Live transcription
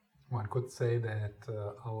One could say that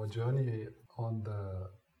our journey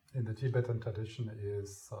in the Tibetan tradition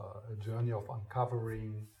is a journey of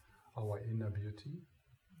uncovering our inner beauty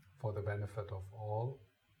for the benefit of all.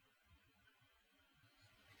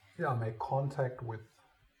 Make contact with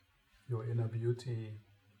your inner beauty,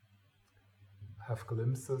 have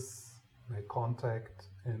glimpses, make contact,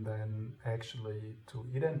 and then actually to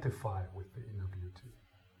identify with the inner beauty.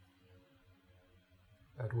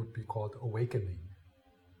 That would be called awakening.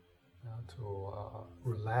 To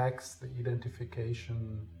relax the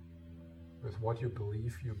identification with what you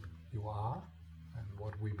believe you are, and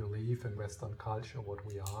what we believe in Western culture what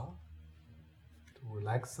we are. To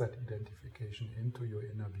relax that identification into your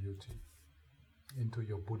inner beauty, into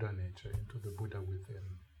your Buddha nature, into the Buddha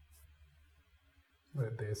within.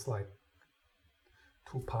 There's like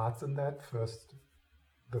two parts in that. First,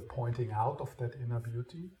 the pointing out of that inner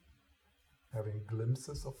beauty, having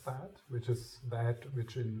glimpses of that which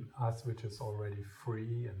in us which is already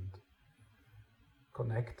free and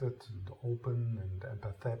connected and open and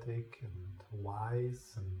empathetic and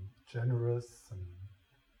wise and generous and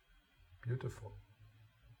beautiful.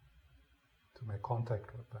 To make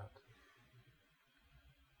contact with that.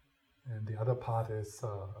 And the other part is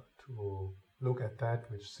to look at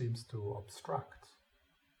that which seems to obstruct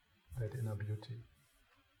that inner beauty.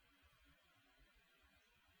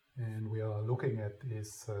 And we are looking at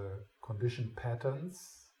these conditioned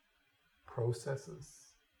patterns,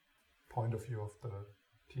 processes, point of view of the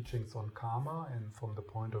teachings on karma, and from the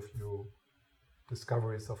point of view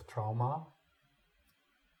discoveries of trauma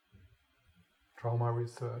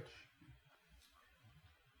research.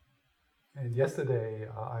 And yesterday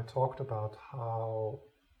I talked about how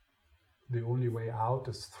the only way out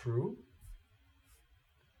is through,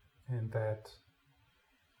 and that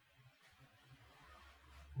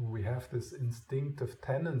we have this instinctive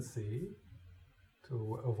tendency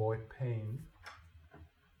to avoid pain,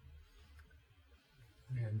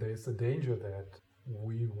 and there's a danger that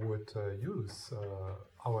we would use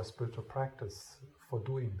our spiritual practice for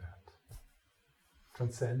doing that,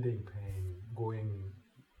 transcending pain, going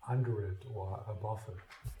under it or above it.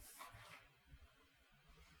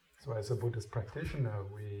 So as a Buddhist practitioner,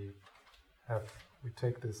 we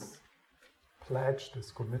take this pledge,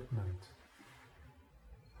 this commitment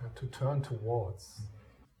to turn towards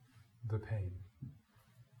the pain.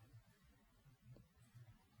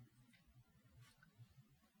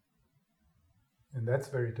 And that's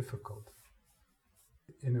very difficult.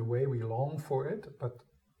 In a way we long for it, but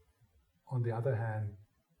on the other hand,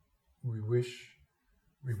 we wish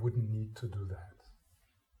we wouldn't need to do that.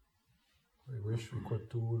 We wish we could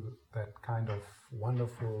do that kind of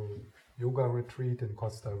wonderful yoga retreat in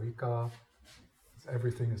Costa Rica.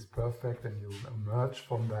 Everything is perfect and you emerge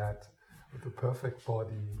from that with a perfect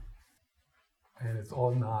body and it's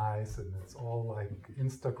all nice and it's all like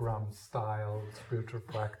Instagram style spiritual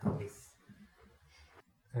practice.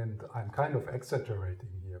 And I'm kind of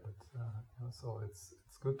exaggerating here, but so it's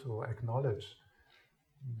good to acknowledge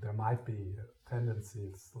there might be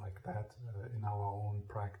tendencies like that in our own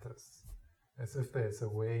practice, as if there's a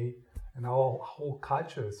way, and our whole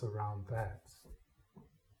culture is around that.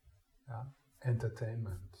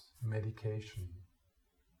 Entertainment, medication,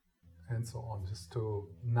 and so on, just to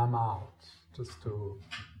numb out, just to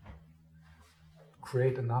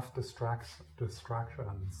create enough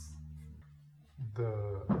distractions.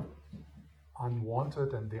 The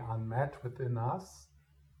unwanted and the unmet within us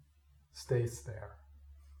stays there,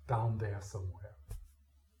 down there somewhere.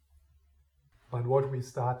 But what we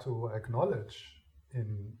start to acknowledge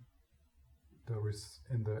in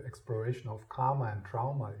the exploration of karma and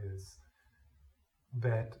trauma is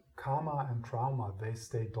that karma and trauma, they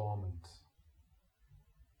stay dormant.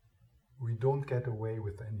 We don't get away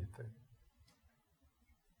with anything.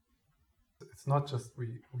 It's not just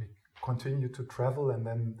we continue to travel and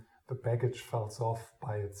then the baggage falls off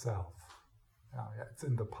by itself. It's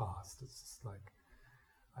in the past. It's just like,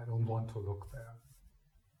 I don't want to look there.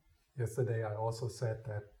 Yesterday I also said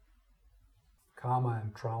that karma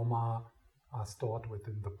and trauma are stored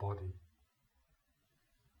within the body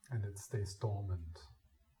and it stays dormant.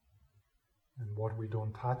 And what we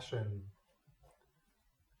don't touch and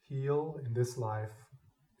heal in this life,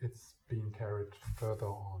 it's being carried further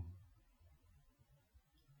on.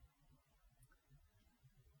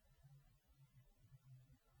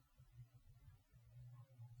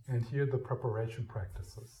 And here the preparation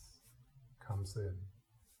practices comes in.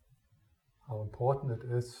 How important it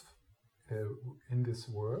is in this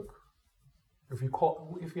work, if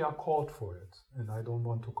we are called for it, and I don't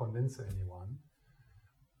want to convince anyone,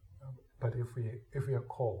 but if we are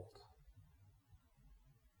called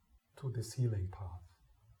to this healing path,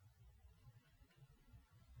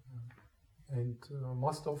 And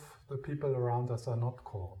most of the people around us are not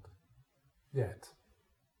called yet.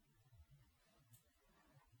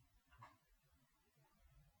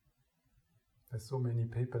 There's so many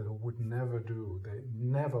people who would never do, they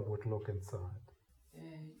never would look inside.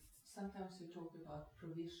 Sometimes you talk about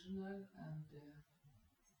provisional, and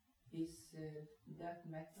is that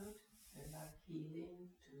method like healing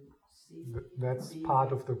to see? That's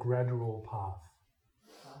part of the gradual path.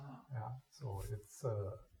 Yeah, so it's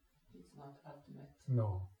not ultimate.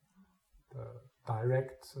 No, the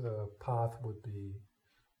direct path would be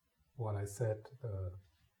what I said.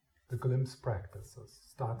 The glimpse practices,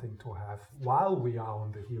 starting to have, while we are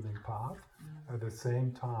on the healing path, at the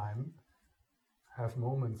same time, have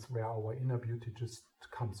moments where our inner beauty just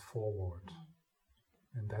comes forward.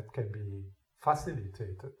 And that can be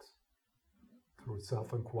facilitated through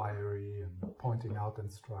self-inquiry and pointing out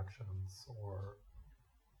instructions or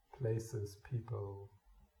places, people,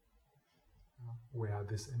 where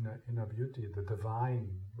this inner beauty, the divine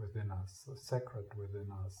within us, the sacred within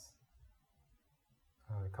us,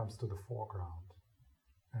 comes to the foreground,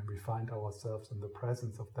 and we find ourselves in the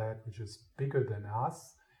presence of that which is bigger than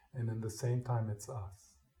us, and in the same time it's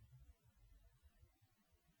us.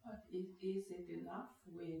 But is it enough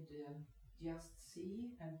with just see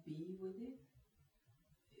and be with it?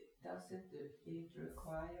 Does it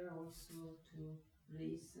require also to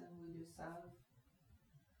reason with yourself?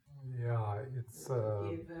 Yeah, it's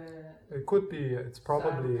give, it could be. It's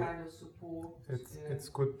probably some kind of support.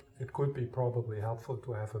 It could be probably helpful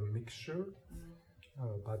to have a mixture.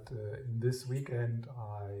 But in this weekend,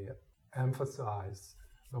 I emphasize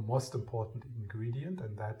the most important ingredient,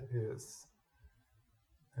 and that is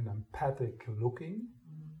an empathic looking,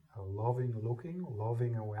 a loving looking,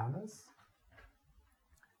 loving awareness,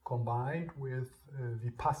 combined with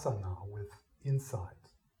vipassana, with insight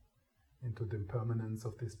into the impermanence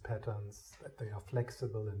of these patterns, that they are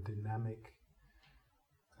flexible and dynamic,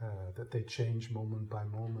 that they change moment by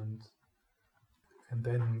moment, and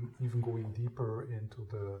then even going deeper into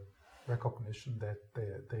the recognition that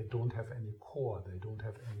they don't have any core, they don't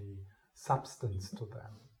have any substance to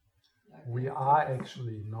them. We are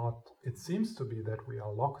actually not, it seems to be that we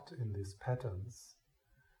are locked in these patterns.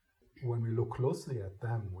 When we look closely at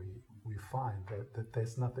them, we find that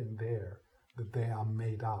there's nothing there, that they are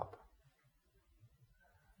made up.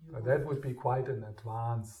 That would be quite an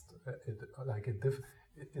advanced,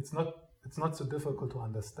 it's not so difficult to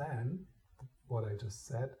understand what I just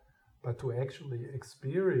said, but to actually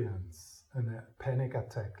experience a panic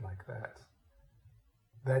attack like that,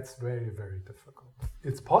 that's very, very difficult.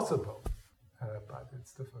 It's possible, but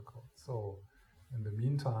it's difficult. So in the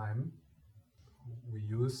meantime, we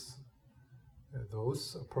use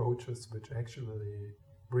those approaches which actually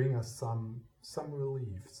bring us some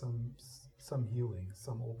relief, some healing,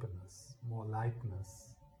 some openness, more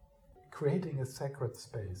lightness, creating a sacred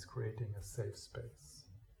space, creating a safe space.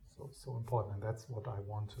 So important, and that's what I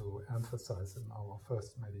want to emphasize in our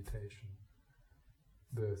first meditation.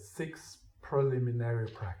 The 6 preliminary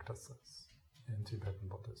practices in Tibetan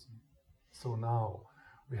Buddhism. So now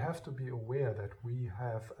we have to be aware that we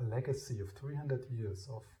have a legacy of 300 years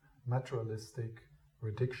of materialistic,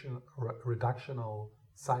 reductional,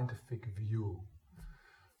 scientific view.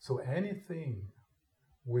 So anything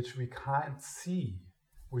which we can't see,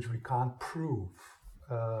 which we can't prove,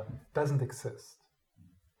 doesn't exist.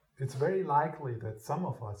 It's very likely that some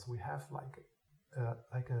of us, we have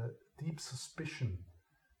like a deep suspicion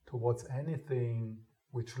towards anything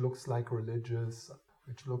which looks like religious,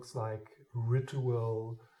 which looks like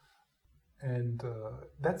ritual, and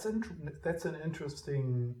that's an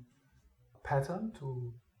interesting pattern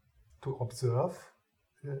to observe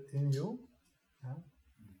in you. Yeah?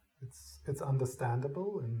 It's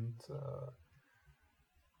understandable, and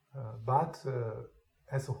but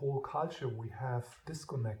as a whole culture, we have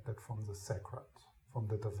disconnected from the sacred, from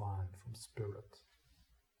the divine, from spirit.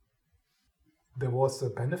 There was a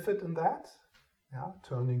benefit in that, yeah,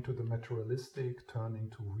 turning to the materialistic, turning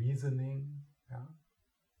to reasoning, yeah,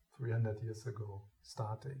 300 years ago,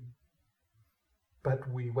 starting. But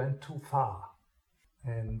we went too far.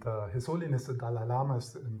 And His Holiness the Dalai Lama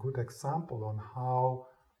is a good example on how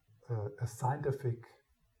a scientific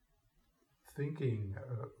thinking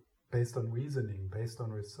based on reasoning, based on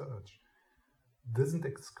research, doesn't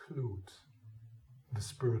exclude the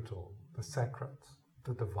spiritual, the sacred,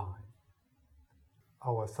 the divine.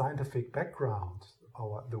 Our scientific background,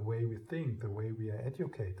 the way we think, the way we are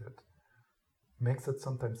educated, makes it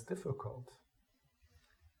sometimes difficult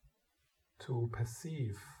to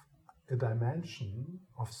perceive a dimension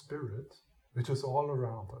of spirit which is all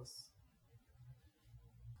around us.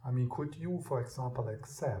 I mean, could you, for example,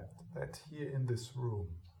 accept that here in this room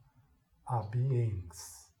are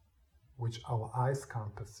beings which our eyes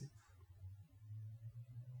can't perceive.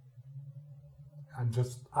 I'm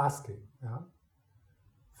just asking, yeah?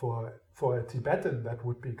 For a Tibetan, that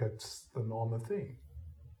would be just the normal thing.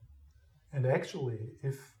 And actually,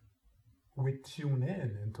 if we tune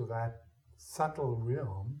into that subtle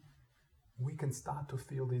realm, we can start to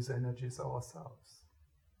feel these energies ourselves.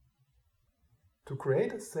 To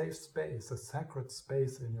create a safe space, a sacred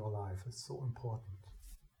space in your life is so important.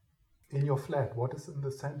 In your flat, what is in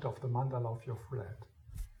the center of the mandala of your flat?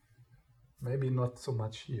 Maybe not so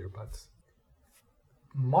much here, but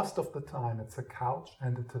most of the time it's a couch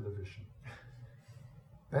and a television.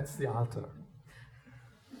 That's the altar.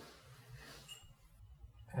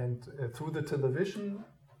 And through the television,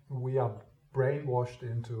 we are brainwashed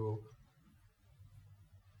into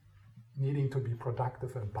needing to be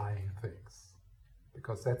productive and buying things,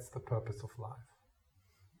 because that's the purpose of life.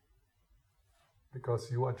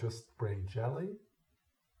 Because you are just brain jelly,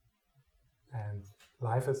 and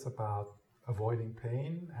life is about avoiding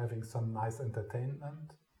pain, having some nice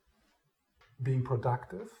entertainment, being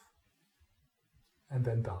productive, and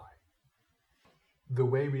then die. The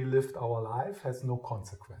way we lived our life has no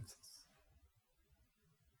consequences.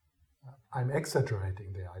 I'm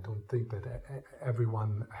exaggerating there. I don't think that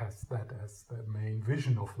everyone has that as the main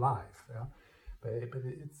vision of life. Yeah?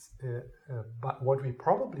 But what we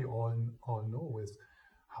probably all know is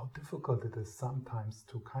how difficult it is sometimes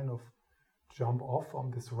to kind of jump off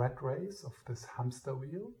on this rat race of this hamster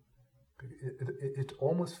wheel. It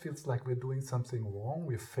almost feels like we're doing something wrong,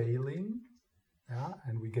 we're failing, yeah?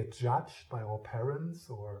 And we get judged by our parents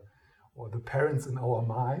or the parents in our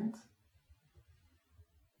mind.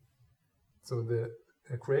 So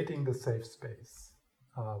creating the safe space,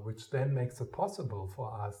 which then makes it possible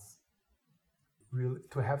for us really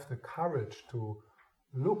to have the courage to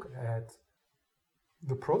look at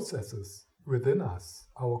the processes within us,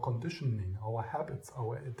 our conditioning, our habits,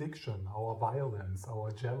 our addiction, our violence,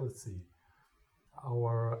 our jealousy,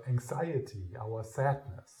 our anxiety, our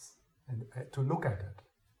sadness, and to look at it.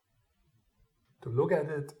 To look at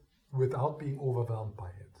it without being overwhelmed by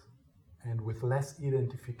it, and with less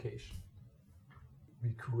identification.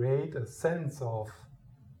 We create a sense of,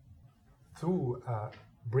 through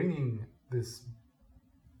bringing this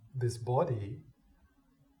body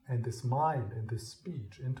and this mind and this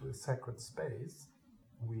speech into a sacred space,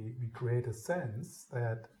 we create a sense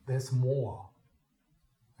that there's more,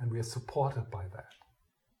 and we are supported by that.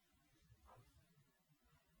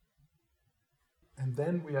 And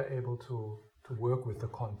then we are able to work with the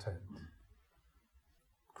content.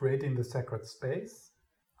 Creating the sacred space,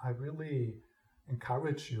 I really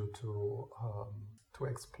encourage you to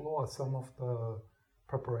explore some of the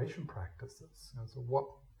preparation practices.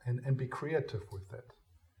 And be creative with it.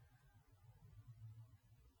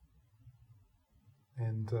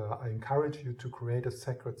 And I encourage you to create a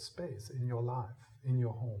sacred space in your life, in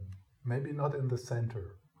your home. Maybe not in the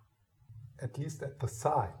center, at least at the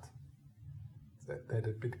side, that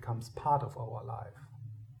it becomes part of our life.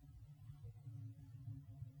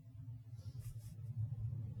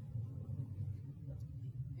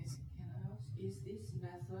 Can I ask, is this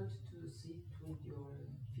method to sit with your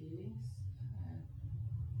feelings?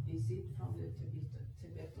 Is it from the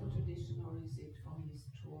Tibetan tradition, or is it from his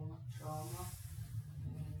trauma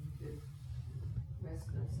and the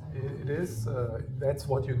Western side? It is. That's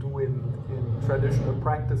what you do in traditional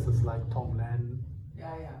practices like Tonglen.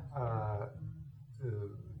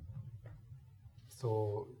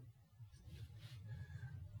 So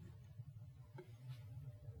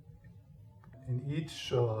in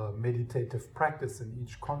each meditative practice, in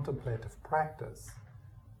each contemplative practice,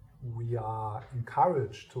 we are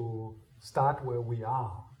encouraged to start where we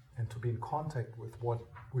are and to be in contact with what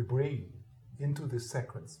we bring into this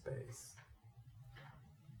sacred space.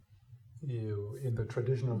 In the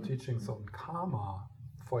traditional teachings on karma,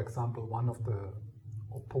 for example, one of the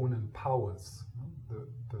opponent powers,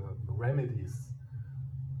 the remedies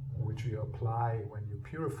which you apply when you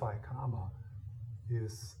purify karma,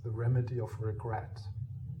 is the remedy of regret.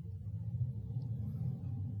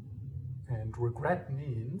 And regret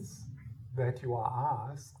means that you are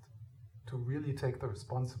asked to really take the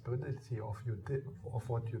responsibility of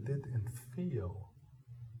what you did and feel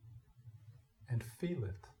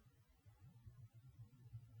it.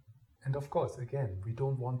 And of course, again, we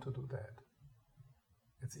don't want to do that.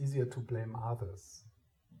 It's easier to blame others.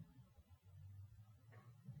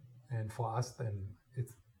 And for us then,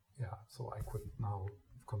 so I could now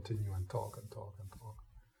continue and talk.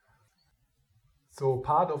 So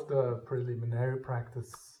part of the preliminary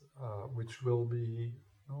practice, which will be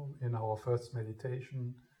in our first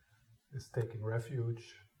meditation, is taking refuge.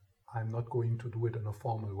 I'm not going to do it in a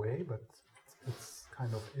formal way, but it's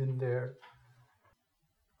kind of in there.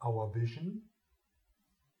 Our vision,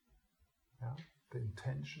 the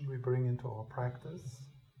intention we bring into our practice.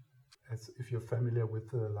 As if you're familiar with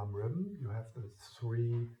the Lamrim, you have the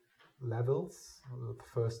 3 levels. The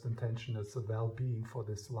first intention is the well-being for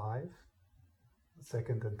this life. The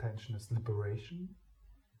second intention is liberation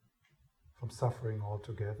from suffering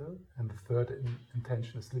altogether. And the third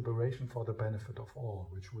intention is liberation for the benefit of all,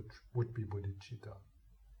 which would be bodhicitta.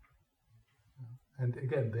 And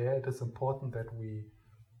again, there it is important that we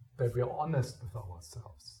are honest with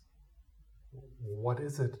ourselves. What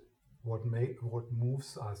is it? What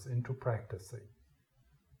moves us into practicing?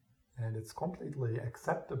 And it's completely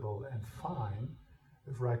acceptable and fine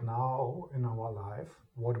if right now in our life,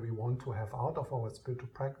 what we want to have out of our spiritual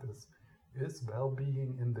practice is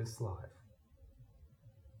well-being in this life.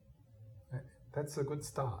 That's a good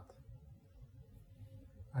start.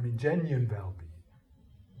 I mean, genuine well-being.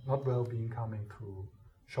 Not well-being coming through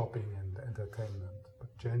shopping and entertainment,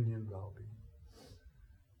 but genuine well-being.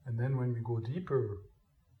 And then when we go deeper,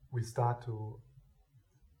 we start to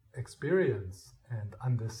experience and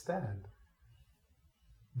understand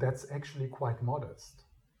that's actually quite modest.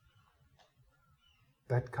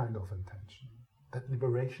 That kind of intention, that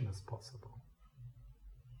liberation is possible.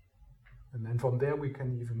 And then from there we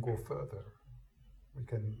can even go further.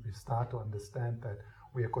 We start to understand that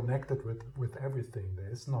we are connected with everything.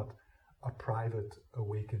 There is not a private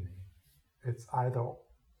awakening. It's either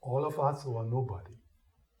all of us or nobody.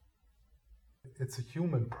 It's a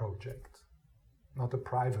human project, not a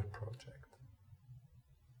private project.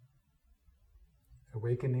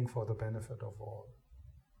 Awakening for the benefit of all.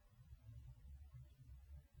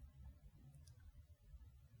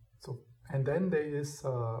 So, and then there is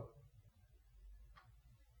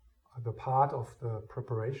the part of the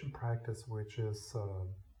preparation practice which is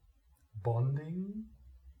bonding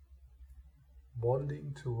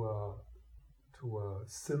to a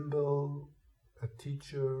symbol, a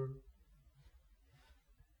teacher,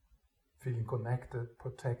 feeling connected,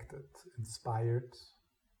 protected, inspired.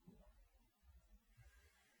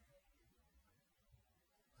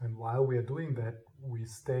 And while we are doing that, we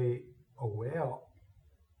stay aware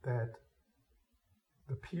that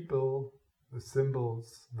the people, the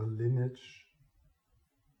symbols, the lineage,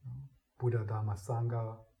 Buddha, Dhamma,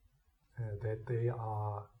 Sangha, that they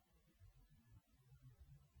are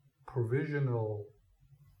provisional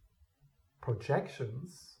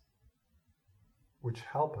projections which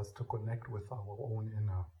help us to connect with our own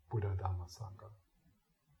inner Buddha, Dhamma, Sangha,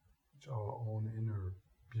 which our own inner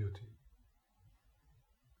beauty.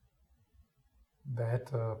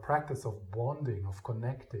 That practice of bonding, of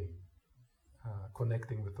connecting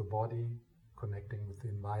with the body, connecting with the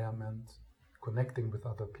environment, connecting with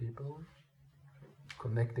other people,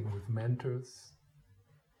 connecting with mentors,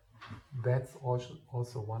 that's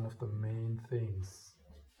also one of the main things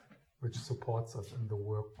which supports us in the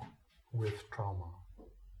work with trauma,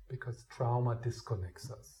 because trauma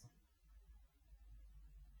disconnects us.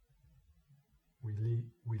 We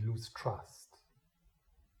lose trust.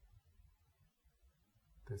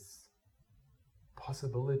 This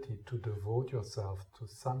possibility to devote yourself to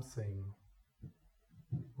something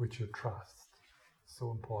which you trust,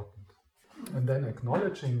 so important. And then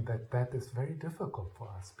acknowledging that is very difficult for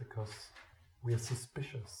us because we are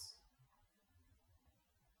suspicious.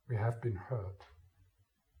 We have been hurt.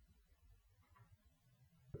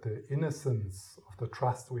 The innocence of the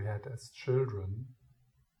trust we had as children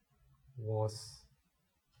was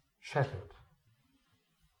shattered.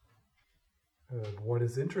 What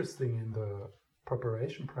is interesting in the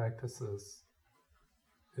preparation practices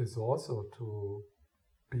is also to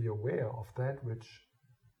be aware of that which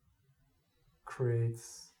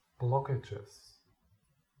creates blockages,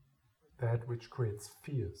 that which creates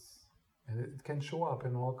fears. And it can show up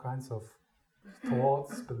in all kinds of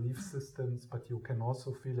thoughts, belief systems, but you can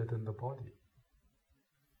also feel it in the body.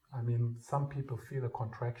 I mean, some people feel a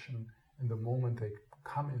contraction in the moment they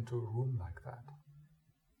come into a room like that.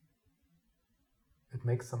 It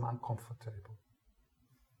makes them uncomfortable.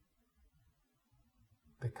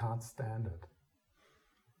 They can't stand it.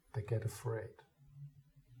 They get afraid.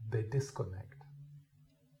 They disconnect.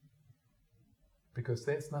 Because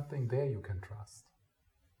there's nothing there you can trust.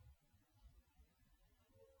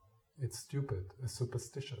 It's stupid, it's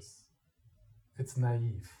superstitious, it's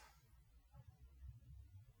naive.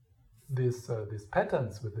 These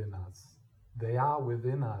patterns within us, they are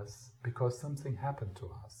within us because something happened to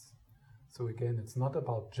us. So again, it's not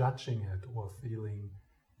about judging it or feeling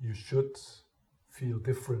you should feel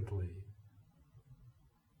differently.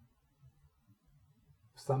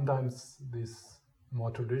 If sometimes these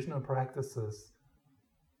more traditional practices,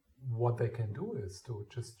 what they can do is to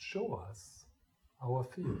just show us our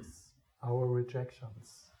fears, our rejections,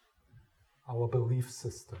 our belief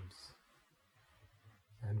systems,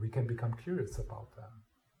 and we can become curious about them.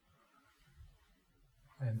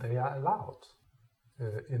 And they are allowed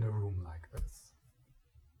in a room like this.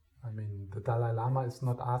 I mean, the Dalai Lama is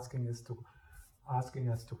not asking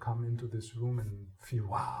us to come into this room and feel,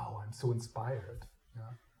 wow, I'm so inspired.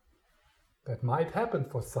 Yeah? That might happen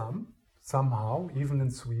for some, somehow, even in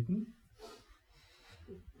Sweden.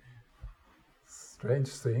 Strange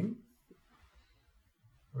thing,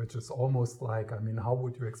 which is almost like, I mean, how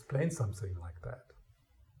would you explain something like that?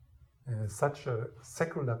 In such a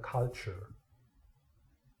secular culture,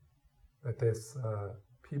 that there's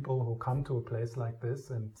people who come to a place like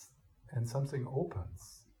this and something opens.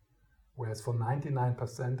 Whereas for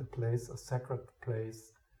 99% a sacred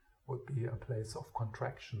place would be a place of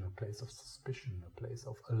contraction, a place of suspicion, a place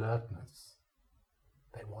of alertness.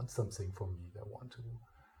 They want something from me, they want to,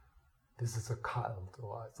 this is a cult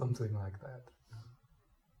or something like that.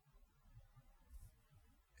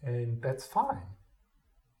 And that's fine.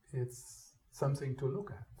 It's something to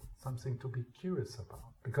look at, something to be curious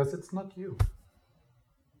about, because it's not you.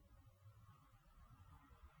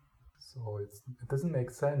 So it doesn't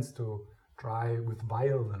make sense to try with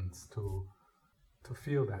violence to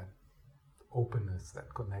feel that openness,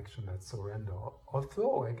 that connection, that surrender.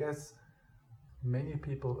 Although I guess many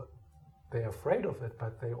people, they're afraid of it,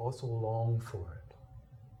 but they also long for it.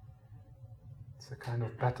 It's a kind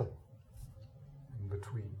of battle in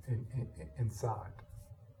between, inside.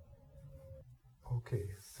 Okay,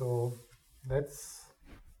 so let's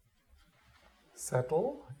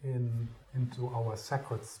settle into our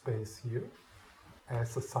sacred space here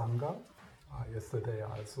as a Sangha. Yesterday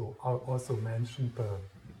I also mentioned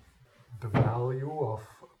the value of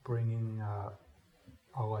bringing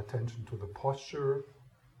our attention to the posture,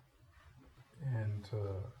 and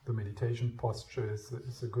the meditation posture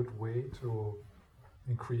is a good way to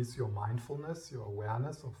increase your mindfulness, your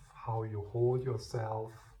awareness of how you hold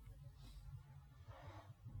yourself,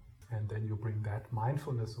 and then you bring that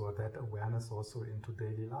mindfulness or that awareness also into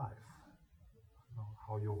daily life. You know,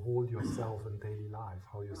 how you hold yourself in daily life,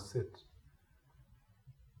 how you sit,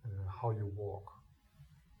 how you walk.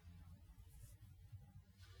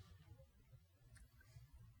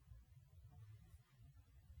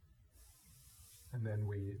 And then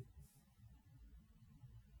we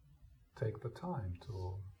take the time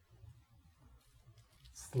to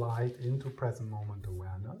slide into present moment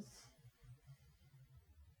awareness.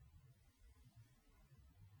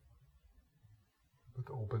 With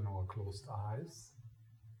open or closed eyes.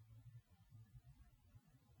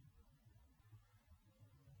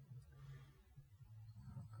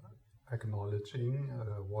 Acknowledging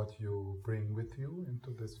what you bring with you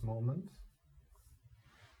into this moment.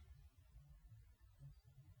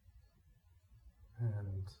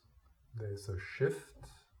 And there's a shift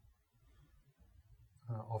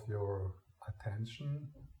of your attention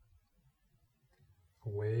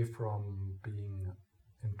away from being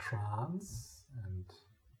in trance and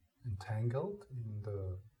entangled in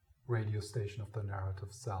the radio station of the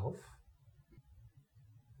narrative self.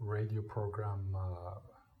 Radio program,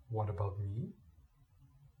 What About Me?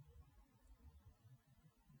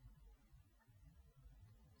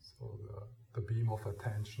 So the beam of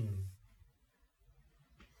attention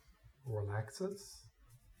relaxes.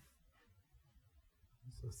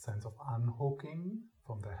 There's a sense of unhooking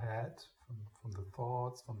from the head, from the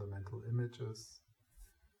thoughts, from the mental images.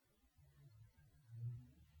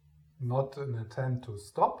 Not an attempt to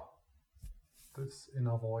stop these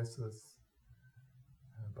inner voices,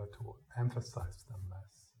 but to emphasize them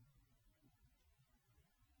less.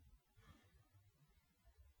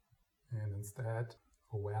 And instead,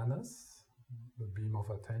 awareness, the beam of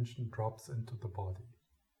attention, drops into the body.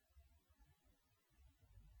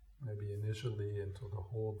 Maybe initially into the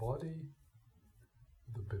whole body,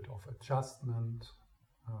 with a bit of adjustment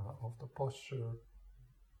of the posture.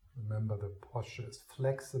 Remember, the posture is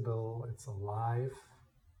flexible, it's alive.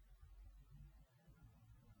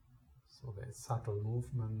 So there's subtle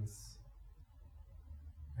movements,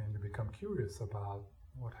 and you become curious about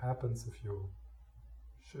what happens if you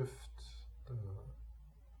shift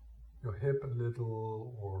your hip a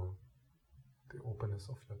little, or the openness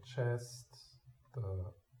of your chest,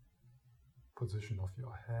 the position of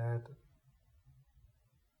your head.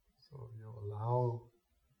 So you allow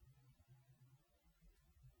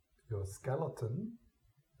your skeleton,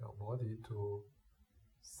 your body, to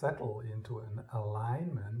settle into an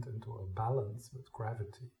alignment, into a balance with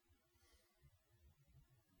gravity.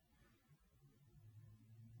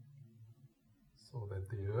 so that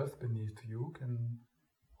the earth beneath you can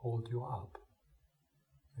hold you up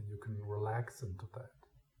and you can relax into that.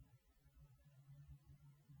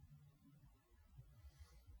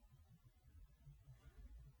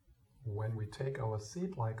 When we take our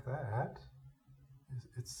seat like that,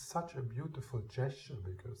 it's such a beautiful gesture,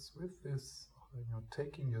 because with this,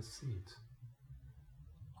 taking your seat,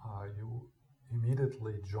 you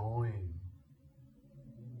immediately join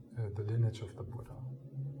the lineage of the Buddha.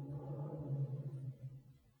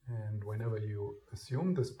 And whenever you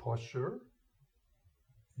assume this posture,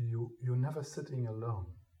 you're never sitting alone.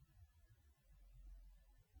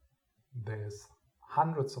 There's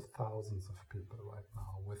hundreds of thousands of people right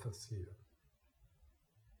now with us here.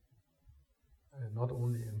 Not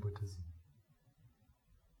only in Buddhism.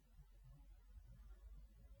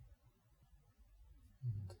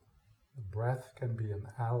 And the breath can be an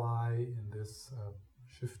ally in this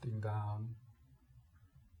shifting down.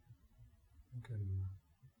 You can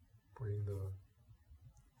bring the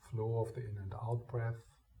flow of the in and out breath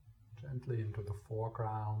gently into the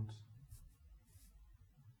foreground.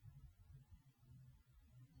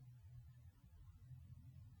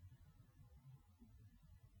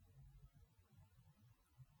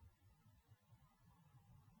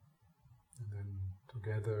 And then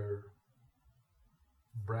together,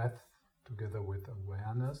 breath together with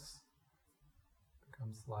awareness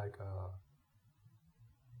becomes like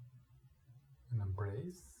an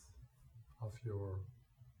embrace of your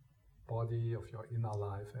body, of your inner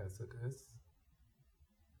life as it is.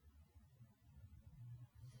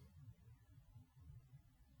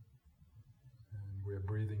 And we're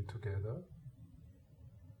breathing together.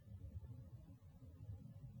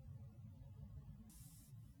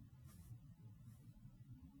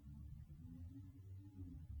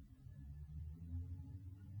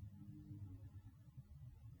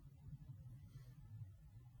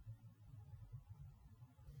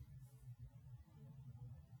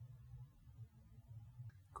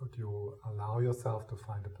 Could you allow yourself to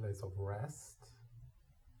find a place of rest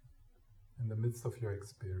in the midst of your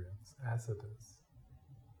experience, as it is?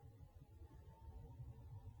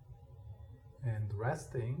 And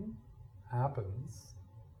resting happens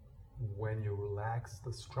when you relax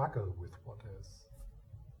the struggle with what is.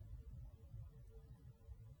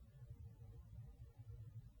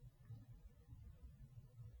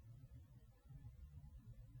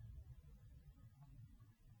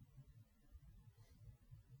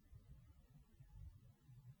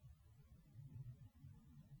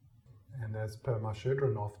 And as Pema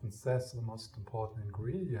Chodron often says, the most important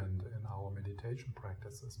ingredient in our meditation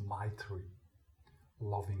practice is Maitri,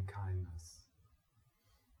 loving kindness.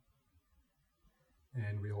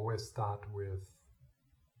 And we always start with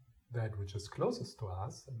that which is closest to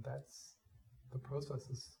us, and that's the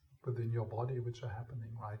processes within your body which are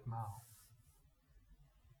happening right now.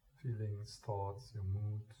 Feelings, thoughts, your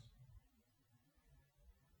mood.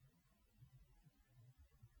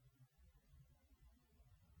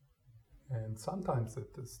 And sometimes it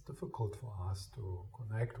is difficult for us to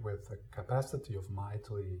connect with the capacity of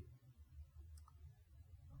Maitri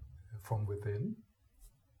from within.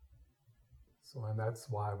 And that's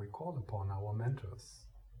why we call upon our mentors,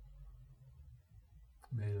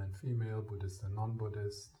 male and female, Buddhist and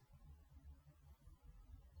non-Buddhist,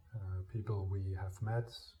 people we have met,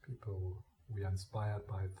 people we are inspired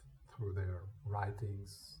by through their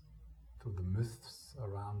writings, through the myths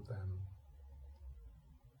around them.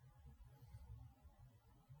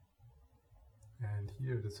 And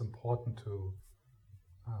here it is important to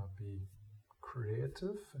be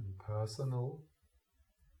creative and personal.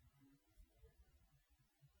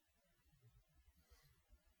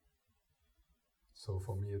 So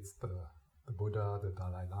for me it's the Buddha, the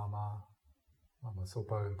Dalai Lama, Lama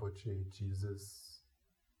Zopa Rinpoche, Jesus.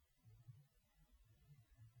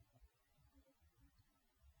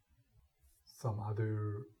 Some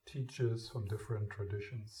other teachers from different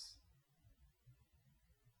traditions.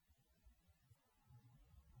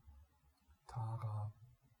 Tara.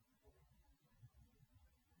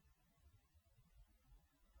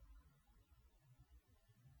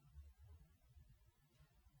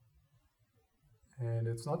 And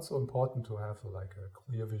it's not so important to have like a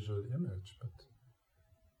clear visual image, but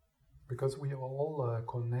because we all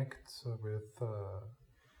connect with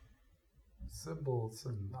symbols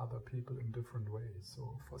and other people in different ways.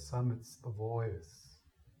 So for some it's the voice,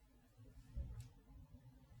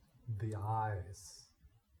 the eyes,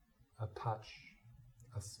 a touch,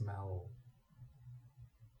 a smell.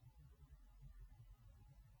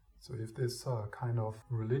 So if this kind of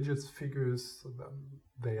religious figures,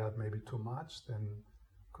 they are maybe too much, then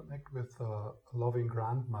connect with a loving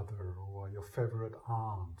grandmother or your favorite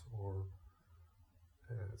aunt or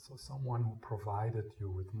So someone who provided you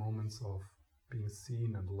with moments of being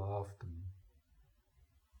seen and loved. And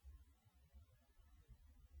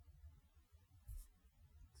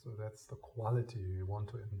so that's the quality we want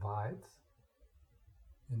to invite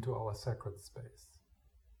into our sacred space.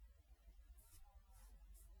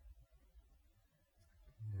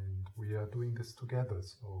 And we are doing this together.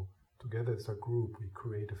 So together as a group, we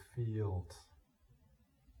create a field.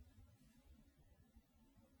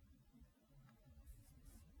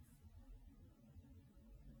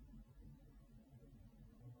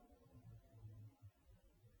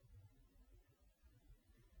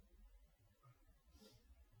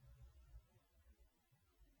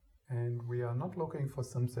 And we are not looking for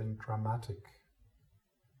something dramatic.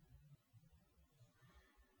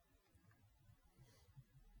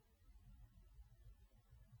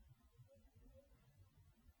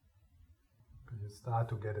 You start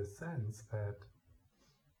to get a sense that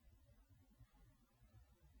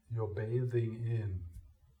you're bathing in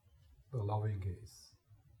the loving gaze.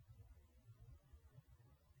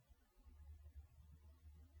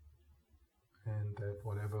 And that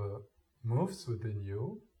whatever moves within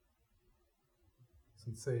you,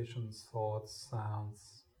 sensations, thoughts,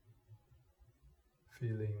 sounds,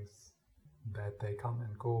 feelings, that they come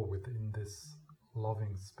and go within this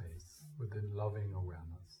loving space, within loving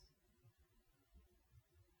awareness.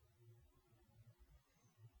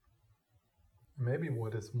 Maybe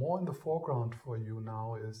what is more in the foreground for you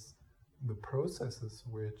now is the processes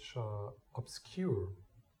which obscure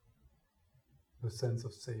the sense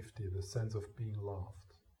of safety, the sense of being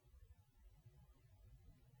loved.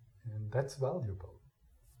 And that's valuable.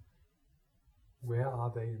 Where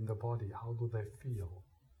are they in the body? How do they feel?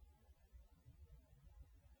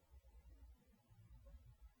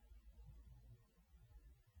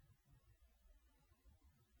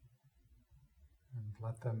 And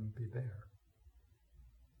let them be there.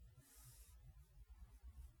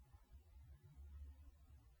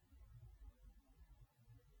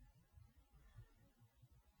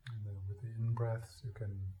 And then with the in-breaths, you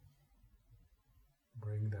can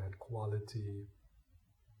bring that quality,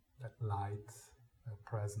 that light, that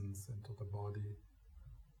presence into the body.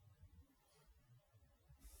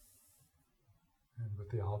 And with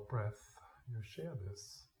the out-breath, you share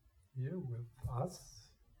this here with us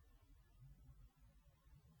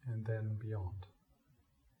and then beyond.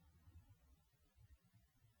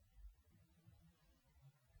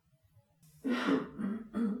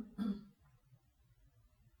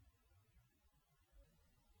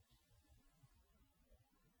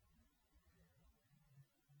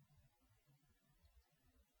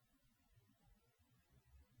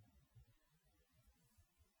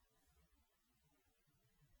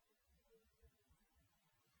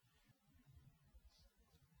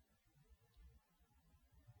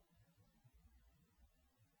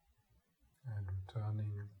 And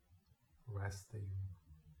returning, resting.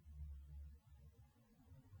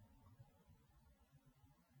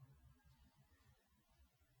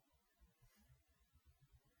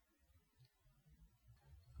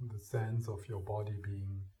 And the sense of your body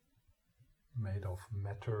being made of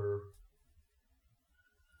matter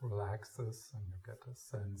relaxes, and you get a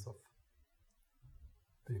sense of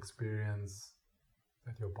the experience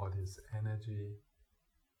that your body is energy.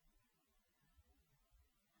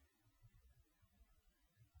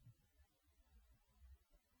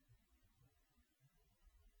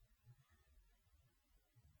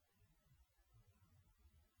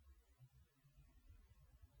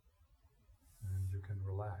 And you can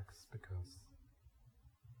relax because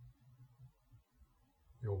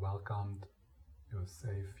you're welcomed, you're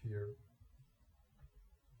safe here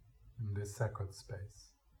in this sacred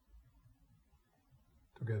space,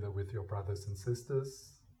 together with your brothers and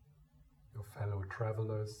sisters, your fellow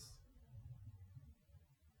travelers,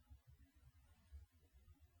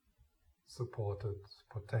 supported,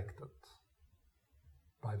 protected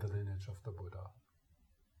by the lineage of the Buddha.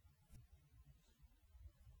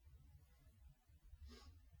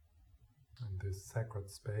 And this sacred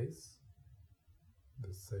space,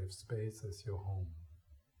 this safe space is your home.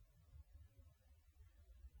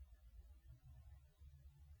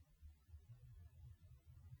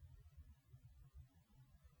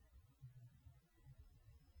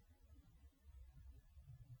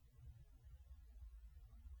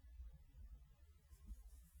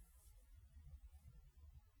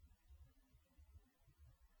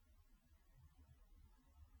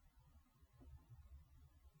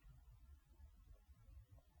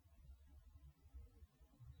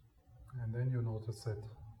 And then you notice that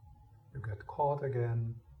you get caught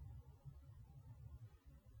again,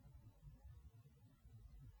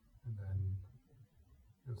 and then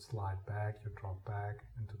You slide back, you drop back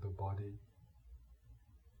into the body.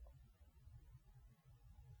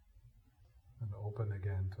 And open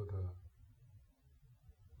again to the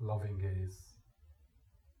loving gaze,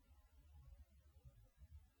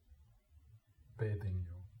 bathing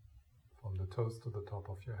you from the toes to the top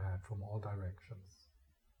of your head, from all directions.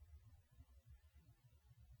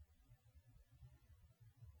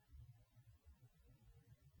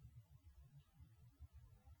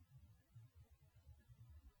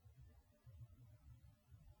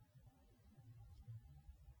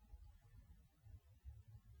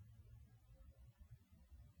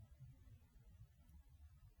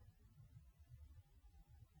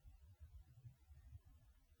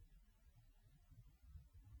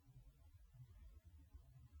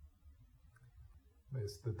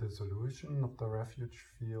 There's the dissolution of the refuge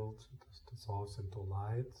field. It dissolves into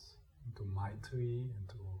light, into Maitri,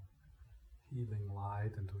 into healing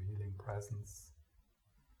light, into healing presence,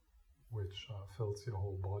 which fills your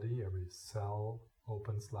whole body. Every cell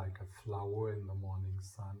opens like a flower in the morning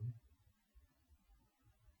sun.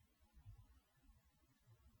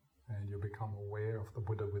 And you become aware of the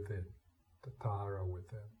Buddha within, the Tara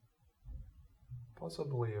within.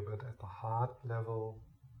 Possibly a bit at the heart level,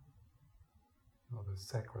 the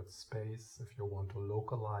sacred space. If you want to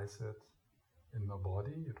localize it in the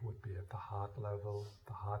body, it would be at the heart level,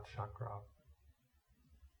 the heart chakra.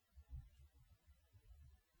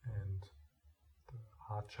 And the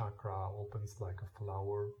heart chakra opens like a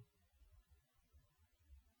flower.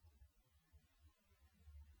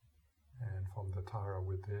 And from the Tara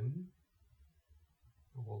within,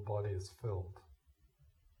 the whole body is filled.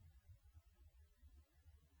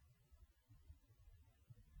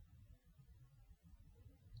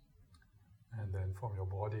 And then from your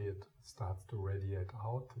body it starts to radiate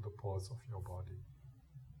out to the pores of your body.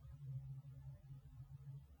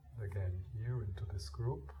 Again, here into this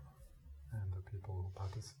group and the people who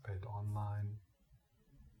participate online.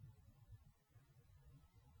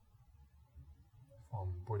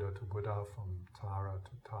 From Buddha to Buddha, from Tara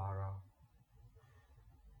to Tara.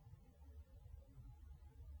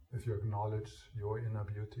 If you acknowledge your inner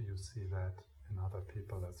beauty, you see that in other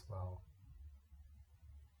people as well.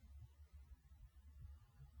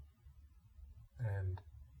 And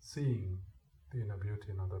seeing the inner beauty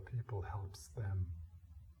in other people helps them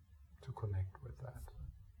to connect with that.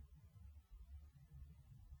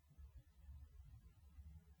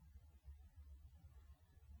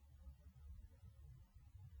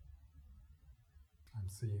 I'm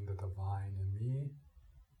seeing the divine in me,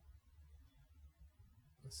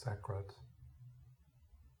 the sacred,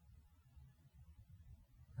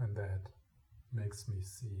 and that makes me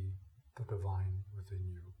see the divine within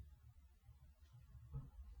you.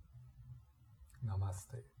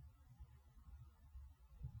 Namaste.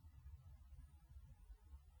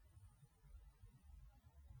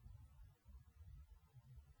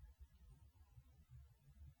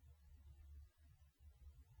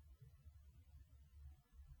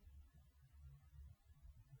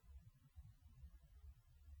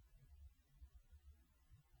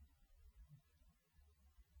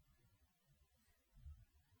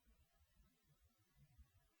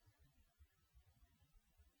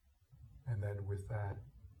 And then with that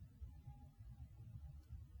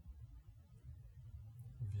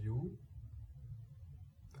view,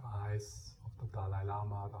 the eyes of the Dalai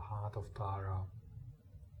Lama, the heart of Tara,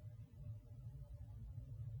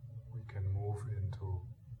 we can move into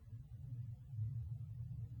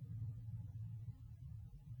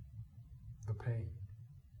the pain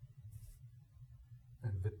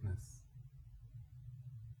and witness,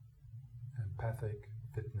 empathic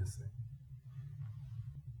witnessing.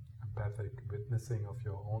 Empathic witnessing of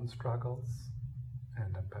your own struggles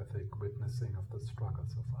and empathic witnessing of the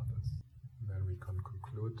struggles of others. And then we can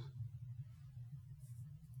conclude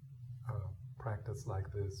a practice like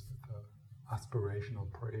this with an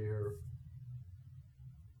aspirational prayer.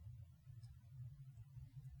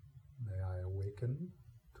 May I awaken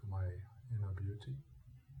to my inner beauty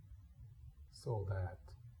so that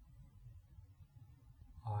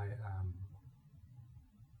I am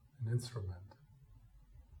an instrument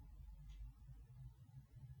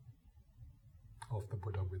of the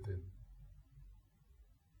Buddha within,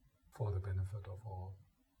 for the benefit of all.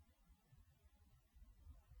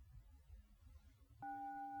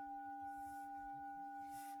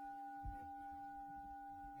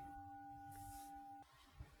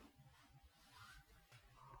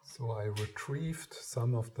 So I retrieved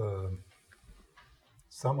some of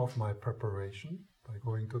my preparation by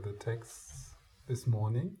going to the texts this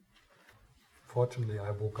morning. Fortunately,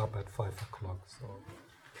 I woke up at 5 o'clock, so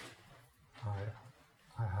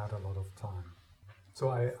I had a lot of time. So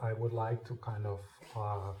I would like to kind of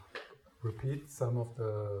repeat some of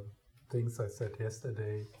the things I said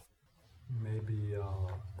yesterday, maybe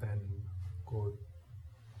then go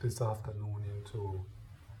this afternoon into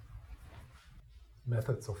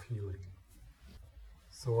methods of healing.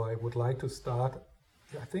 So I would like to start,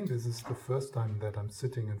 I think this is the first time that I'm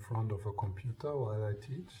sitting in front of a computer while I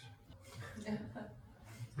teach.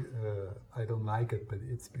 I don't like it, but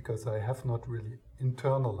it's because I have not really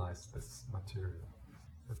internalized this material.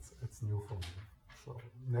 It's new for me. So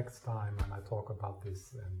next time when I talk about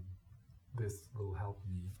this, and this will help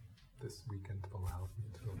me, this weekend will help me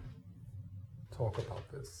to talk about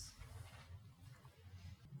this.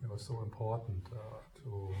 It was so important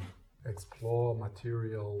to explore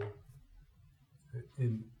material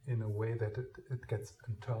in a way that it gets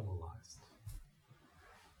internalized.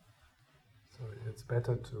 So it's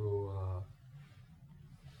better to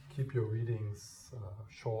keep your readings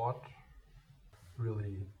short,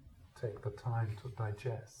 really take the time to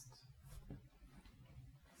digest,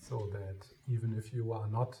 so that even if you are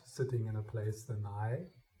not sitting in a place than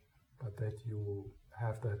but that you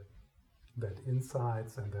have that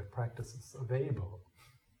insights and that practices available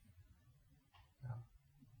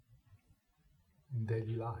in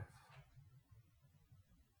daily life.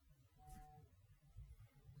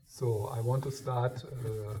 So I want to start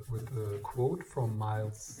with a quote from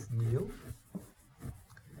Miles Neal.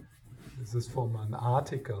 This is from an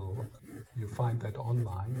article. You find that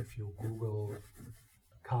online if you Google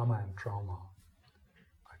Karma and Trauma.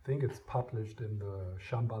 I think it's published in the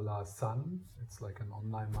Shambhala Sun. It's like an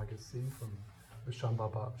online magazine from the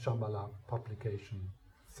Shambhala publication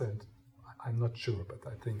center. I'm not sure, but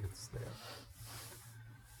I think it's there.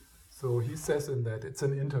 So he says in that, it's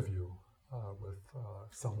an interview with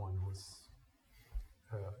someone who's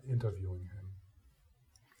interviewing him.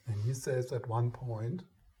 And he says at one point,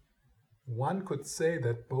 one could say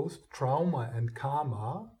that both trauma and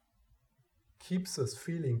karma keeps us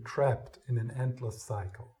feeling trapped in an endless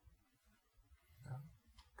cycle. Yeah.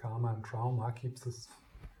 Karma and trauma keeps us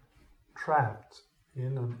trapped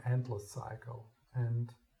in an endless cycle.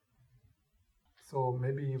 And so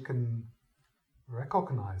maybe you can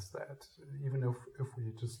recognize that, even if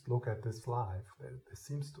we just look at this life, there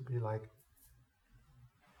seems to be like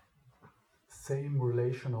same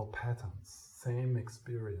relational patterns, same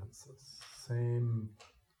experiences, same,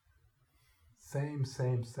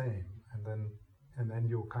 and then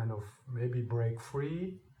you kind of maybe break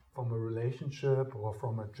free from a relationship or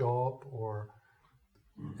from a job,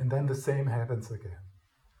 and then the same happens again.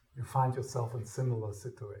 You find yourself in similar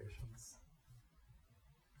situations.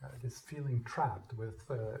 This feeling trapped with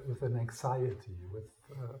an anxiety,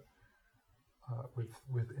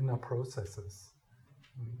 with inner processes,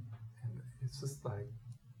 and it's just like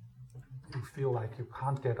you feel like you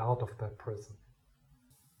can't get out of that prison.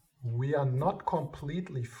 We are not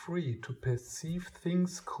completely free to perceive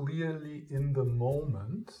things clearly in the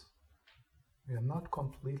moment. We are not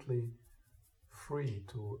completely free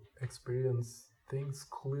to experience things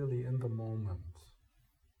clearly in the moment.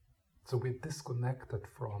 So we're disconnected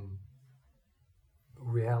from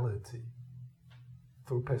reality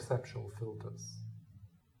through perceptual filters.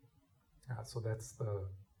 So that's the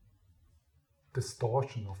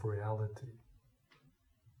distortion of reality.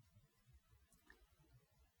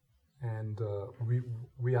 And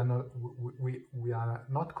we are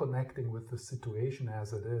not connecting with the situation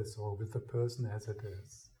as it is, or with the person as it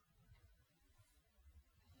is,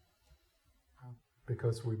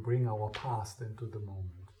 because we bring our past into the moment.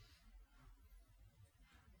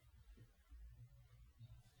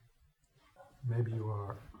 Maybe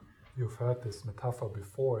you've heard this metaphor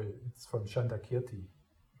before. It's from Chandakirti,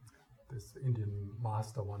 this Indian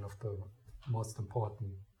master, one of the most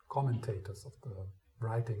important commentators of the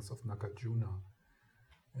writings of Nagarjuna.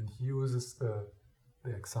 And he uses the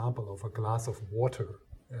example of a glass of water.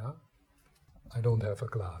 Yeah, I don't have a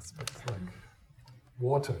glass, but it's like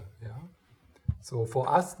water. Yeah. So for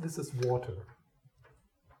us, this is water.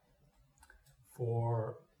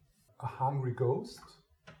 For a hungry ghost,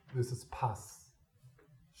 this is pus,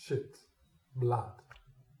 shit, blood.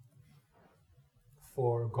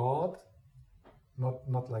 For God,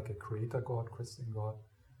 not like a creator God, Christian God,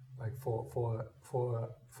 like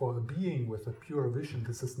for a being with a pure vision,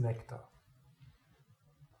 this is nectar.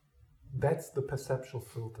 That's the perceptual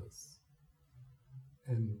filters.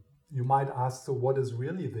 And you might ask, so what is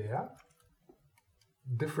really there?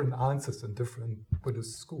 Different answers in different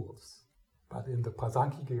Buddhist schools. But in the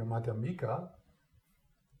Prasankhika Madhyamika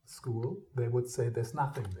school, they would say there's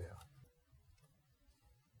nothing there.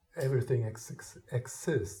 Everything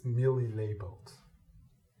exists merely labeled.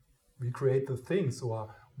 We create the things,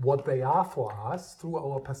 or what they are for us through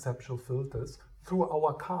our perceptual filters, through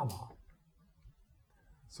our karma.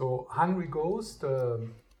 So hungry ghosts,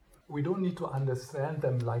 we don't need to understand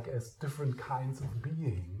them like as different kinds of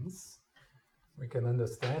beings. We can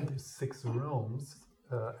understand these 6 realms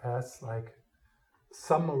as like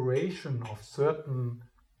summation of certain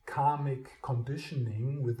karmic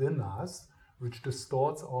conditioning within us, which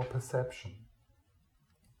distorts our perception.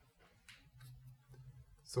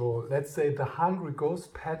 So let's say the hungry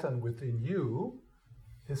ghost pattern within you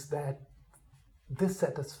is that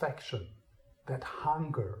dissatisfaction, that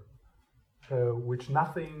hunger, which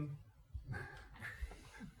nothing,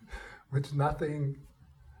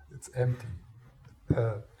 it's empty,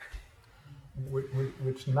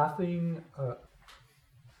 which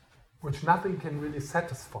nothing can really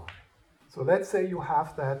satisfy. So let's say you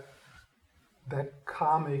have that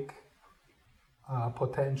karmic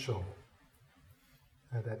potential,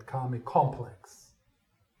 that karmic complex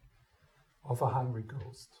of a hungry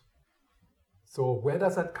ghost. So where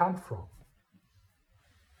does that come from?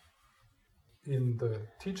 In the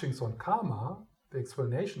teachings on karma, the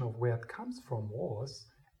explanation of where it comes from was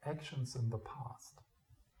actions in the past.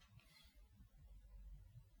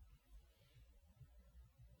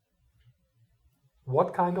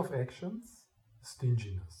 What kind of actions?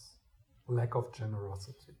 Stinginess, lack of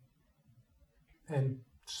generosity. And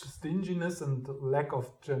stinginess and lack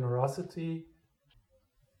of generosity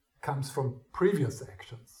comes from previous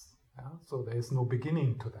actions. Yeah? So there is no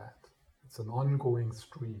beginning to that. It's an ongoing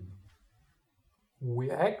stream.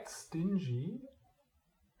 We act stingy,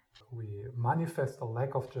 we manifest a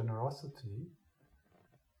lack of generosity,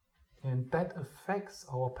 and that affects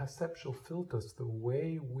our perceptual filters, the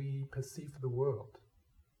way we perceive the world.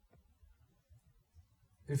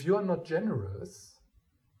 If you are not generous,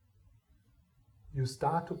 you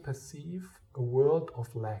start to perceive a world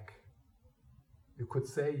of lack. You could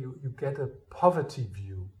say you get a poverty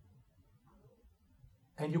view.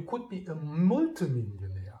 And you could be a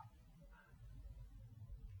multimillionaire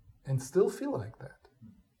and still feel like that.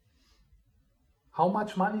 How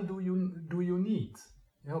much money do you need?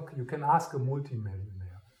 You can ask a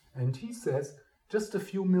multimillionaire. And he says, just a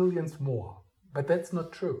few millions more. But that's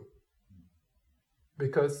not true.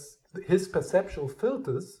 Because his perceptual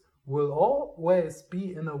filters will always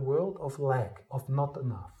be in a world of lack, of not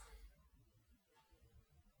enough.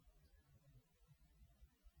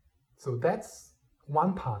 So that's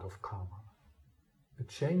one part of karma. It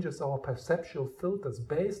changes our perceptual filters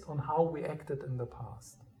based on how we acted in the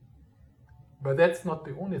past. But that's not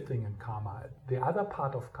the only thing in karma. The other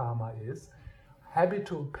part of karma is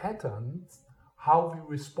habitual patterns, how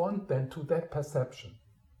we respond then to that perception.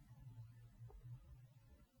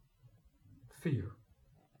 Fear,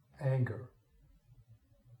 anger,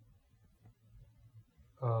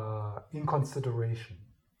 inconsideration.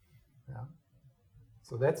 Yeah?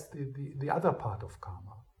 So that's the other part of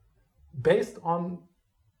karma. Based on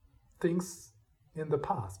things in the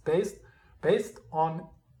past, based on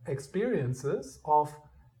experiences of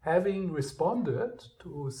having responded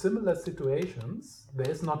to similar situations,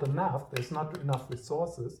 there's not enough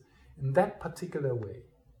resources in that particular way.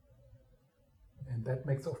 And that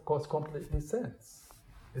makes, of course, completely sense.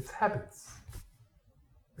 It's habits.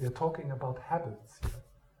 We are talking about habits here.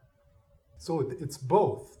 So it's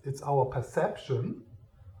both. It's our perception,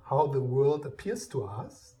 how the world appears to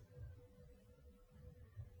us,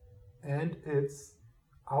 and it's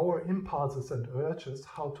our impulses and urges,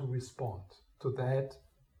 how to respond to that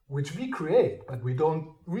which we create, but we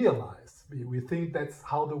don't realize. We think that's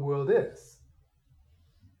how the world is.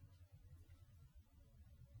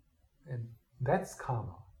 And that's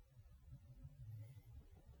karma.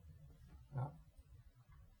 Yeah.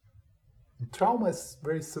 And trauma is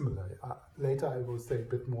very similar. Later I will say a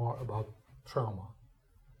bit more about trauma.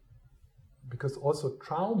 Because also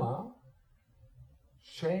trauma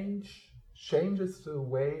changes the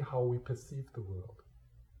way how we perceive the world.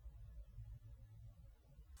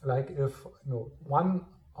 Like if one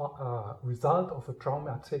result of a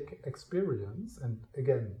traumatic experience, and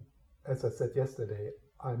again, as I said yesterday,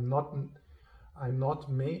 I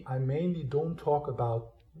mainly don't talk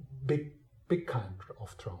about big kind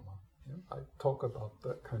of trauma. Yeah? I talk about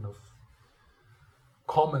the kind of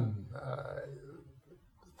common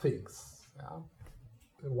things. Yeah?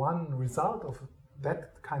 The one result of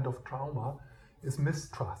that kind of trauma is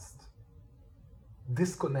mistrust,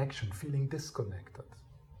 disconnection, feeling disconnected,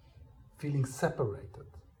 feeling separated,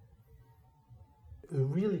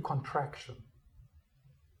 really contraction.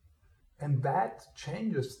 And that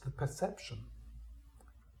changes the perception.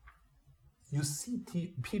 You see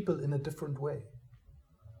people in a different way.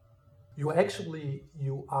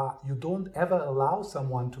 you don't ever allow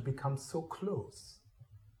someone to become so close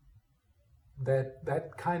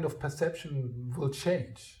that kind of perception will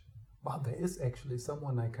change. But there is actually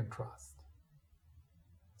someone I can trust,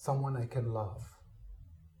 someone I can love,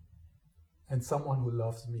 and someone who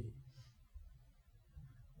loves me.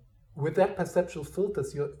 With that perceptual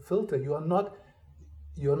filter, you're not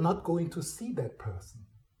going to see that person.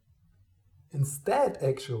 Instead,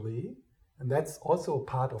 actually, and that's also a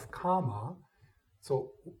part of karma.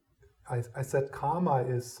 So I said karma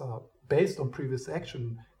is based on previous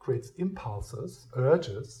action, creates impulses,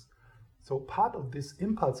 urges. So part of these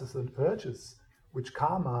impulses and urges which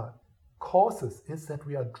karma causes is that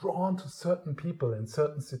we are drawn to certain people in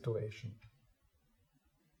certain situations.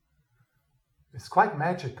 It's quite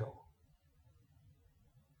magical.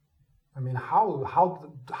 I mean,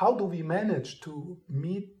 how do we manage to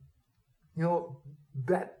meet,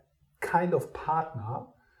 that kind of partner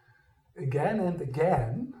again and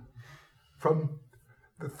again from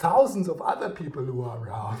the thousands of other people who are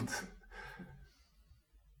around?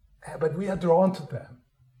 But we are drawn to them.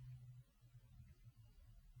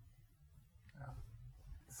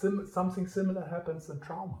 Something similar happens in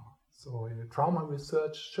trauma. So trauma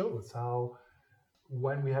research shows how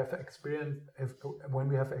when we have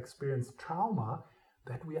experienced trauma,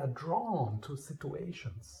 that we are drawn to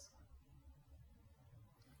situations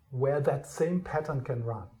where that same pattern can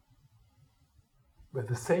run, where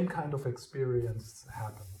the same kind of experience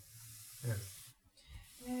happens. Yes.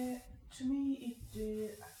 To me,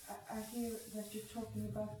 I hear that you're talking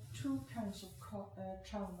about two kinds of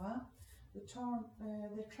trauma. The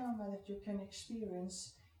trauma that you can experience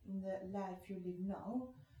in the life you live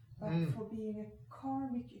now. But for being a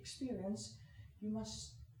karmic experience, you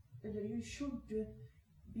should be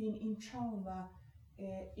in trauma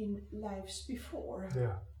in lives before.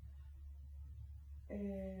 Yeah.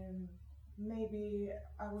 Maybe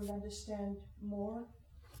I will understand more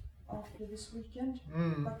after this weekend.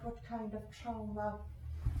 But what kind of trauma?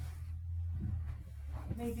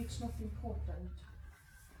 Maybe it's not important.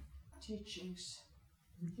 Teachings.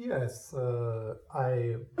 Yes,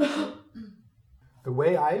 the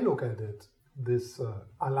way I look at it, this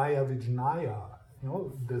alaya vijnaya,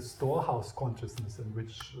 the storehouse consciousness in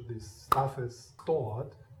which this stuff is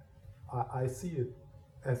stored, I see it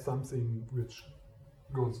as something which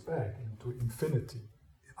goes back into infinity.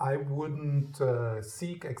 I wouldn't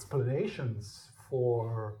seek explanations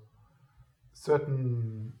for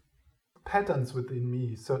certain patterns within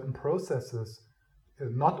me, certain processes,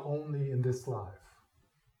 not only in this life.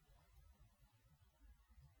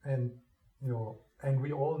 And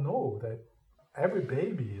we all know that every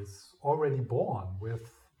baby is already born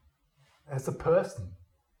as a person.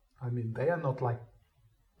 I mean, they are not like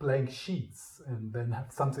blank sheets and then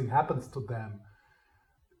something happens to them.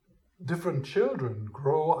 Different children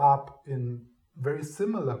grow up in very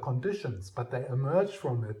similar conditions, but they emerge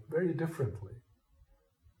from it very differently.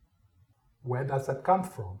 Where does that come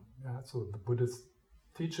from? Yeah, so the Buddhist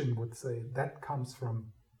teaching would say that comes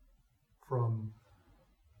from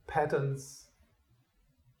patterns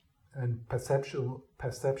and perception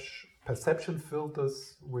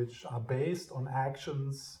filters which are based on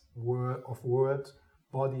actions of word,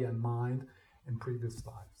 body and mind in previous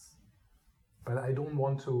lives. But I don't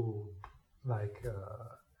want to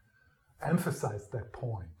emphasize that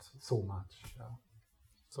point so much. Yeah?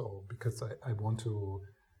 So because I want to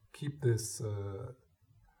keep this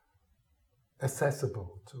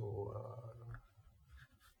accessible to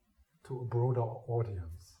a broader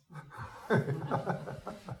audience.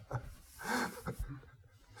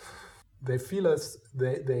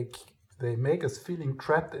 They make us feeling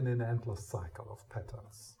trapped in an endless cycle of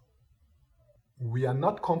patterns. We are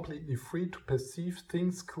not completely free to perceive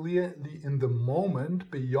things clearly in the moment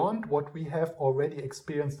beyond what we have already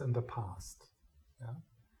experienced in the past. Yeah?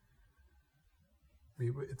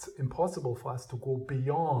 It's impossible for us to go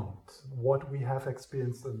beyond what we have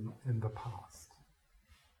experienced in the past.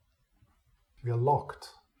 We are locked.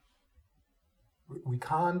 We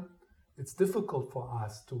can't, it's difficult for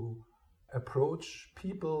us to approach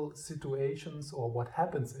people, situations, or what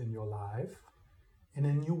happens in your life in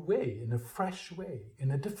a new way, in a fresh way,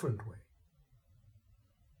 in a different way.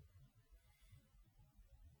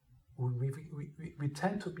 We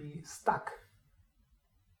tend to be stuck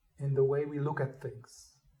in the way we look at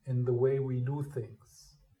things, in the way we do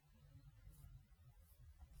things.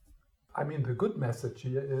 I mean, the good message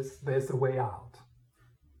here is there's a way out.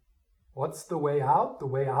 What's the way out? The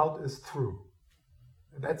way out is through.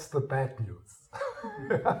 That's the bad news.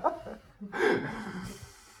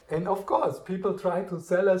 And of course, people try to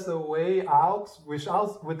sell us a way out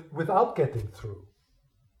without getting through.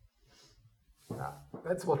 Yeah,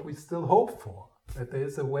 that's what we still hope for, that there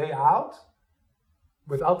is a way out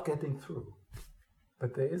without getting through.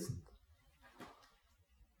 But there isn't.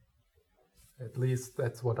 At least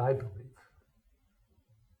that's what I believe.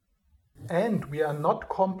 And we are not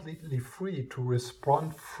completely free to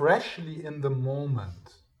respond freshly in the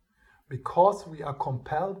moment because we are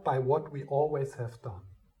compelled by what we always have done.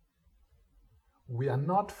 We are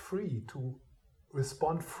not free to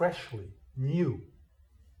respond freshly, new.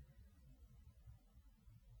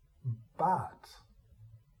 But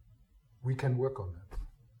we can work on it.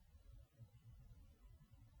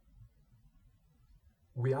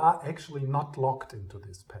 We are actually not locked into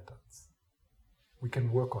these patterns. We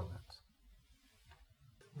can work on it.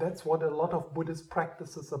 That's what a lot of Buddhist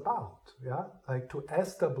practice is about, yeah? Like to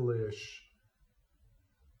establish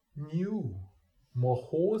new, more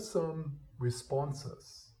wholesome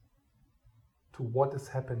responses to what is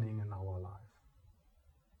happening in our life.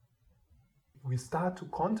 We start to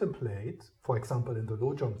contemplate, for example, in the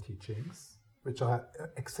Lojong teachings, which are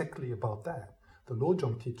exactly about that. The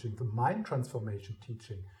Lojong teaching, the mind transformation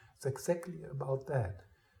teaching, is exactly about that.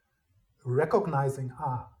 Recognizing,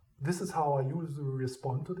 this is how I usually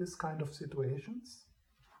respond to this kind of situations.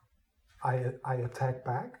 I attack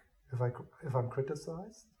back if I'm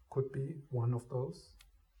criticized, could be one of those.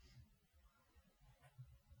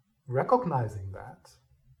 Recognizing that,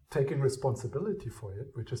 taking responsibility for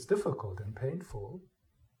it, which is difficult and painful,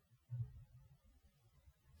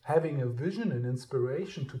 having a vision and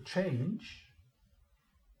inspiration to change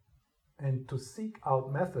and to seek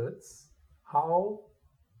out methods how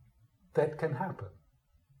that can happen.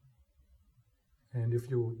 And if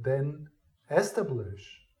you then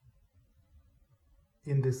establish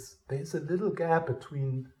in this, there's a little gap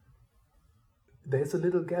between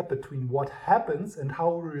what happens and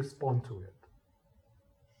how we respond to it.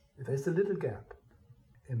 There's a little gap.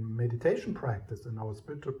 In meditation practice, in our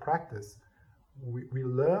spiritual practice, we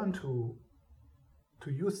learn to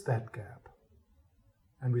use that gap.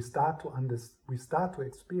 And we start to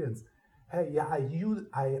experience, hey, yeah,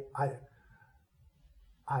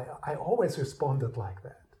 I always responded like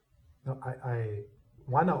that. No,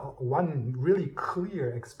 one really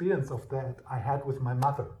clear experience of that I had with my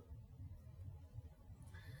mother.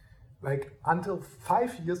 Like until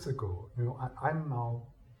 5 years ago, I'm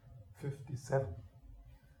now 57.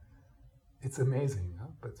 It's amazing, huh?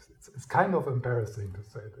 But it's kind of embarrassing to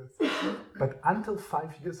say this. But until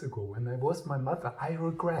 5 years ago, when I was my mother, I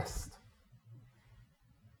regressed.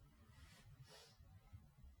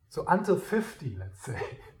 So until 50, let's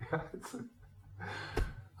say,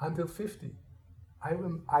 until 50,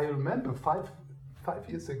 I remember five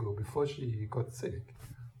years ago, before she got sick,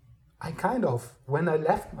 I kind of, when I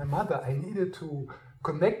left my mother, I needed to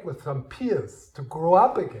connect with some peers to grow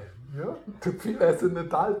up again, to feel as an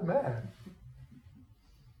adult man.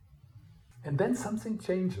 And then something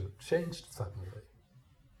changed suddenly.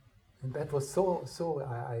 And that was so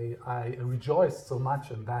I rejoiced so much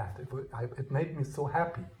in that. It made me so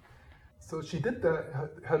happy. So she did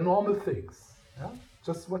her normal things,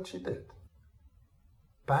 just what she did.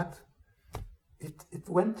 But it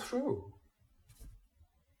went through.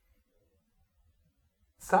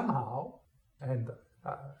 Somehow, and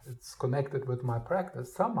it's connected with my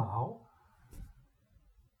practice, somehow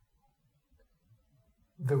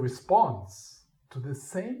the response to the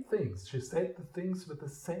same things, she said the things with the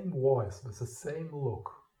same voice, with the same look,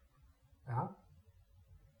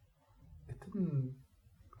 it didn't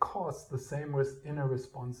cause the same inner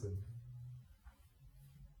response in me.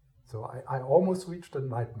 So I almost reached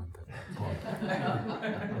enlightenment at that point.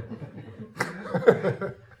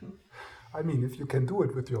 I mean, if you can do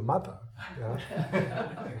it with your mother,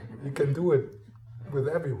 you can do it with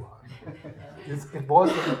everyone. It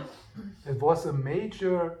was a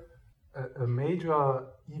major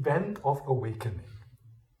event of awakening.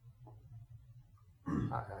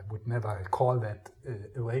 I would never call that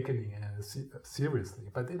awakening seriously,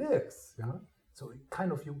 but it is. So it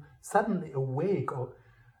kind of, you suddenly awake, or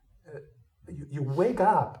you wake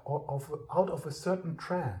up out of a certain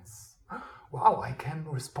trance. Wow, I can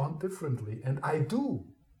respond differently, and I do.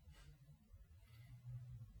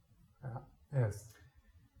 Yes.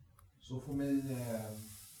 So for me,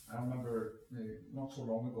 I remember not so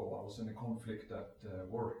long ago I was in a conflict at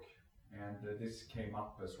work, and this came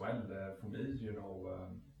up as well. For me,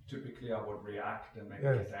 typically I would react and maybe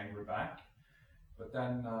get angry back, but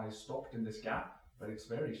then I stopped in this gap. But it's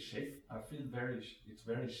very shaky. I feel it's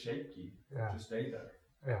very shaky to stay there.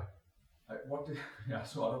 Yeah.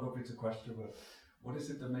 So I don't know if it's a question, but what is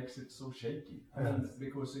it that makes it so shaky? I mean,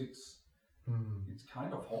 because it's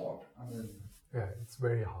kind of hard. I mean, it's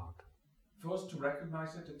very hard. first to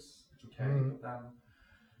recognize it, it's okay, but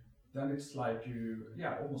then it's like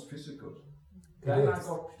almost physical. Then I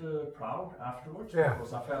got proud afterwards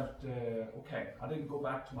because I felt okay. I didn't go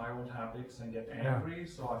back to my old habits and get angry,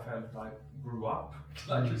 so I felt I grew up,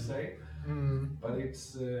 like you say. But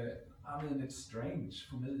it's, it's strange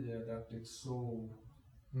for me that it's so.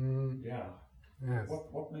 Yes.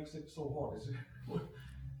 What makes it so hard? Is it?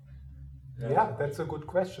 Yeah, that's a good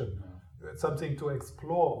question. It's something to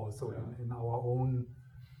explore also in our own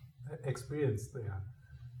experience there.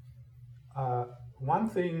 One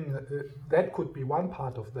thing that could be one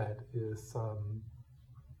part of that is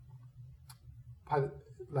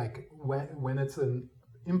like when it's an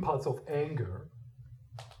impulse of anger,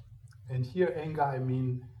 and here anger I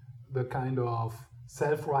mean the kind of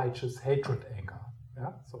self-righteous hatred anger.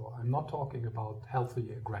 Yeah, so I'm not talking about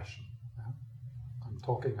healthy aggression. Yeah? I'm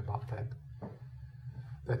talking about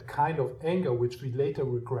that kind of anger which we later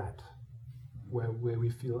regret, where we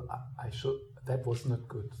feel that was not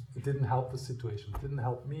good. It didn't help the situation. It didn't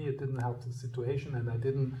help me. It didn't help the situation, and I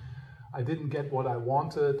didn't get what I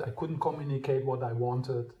wanted. I couldn't communicate what I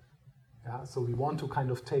wanted. Yeah, so we want to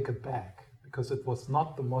kind of take it back because it was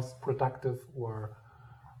not the most productive or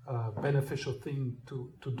beneficial thing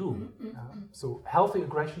to do. So healthy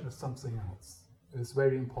aggression is something else. It's a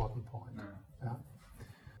very important point. Yeah.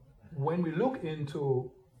 When we look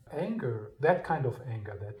into anger, that kind of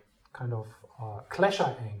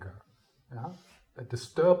klesha anger, that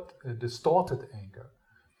distorted anger,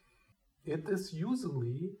 it is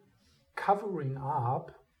usually covering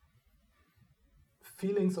up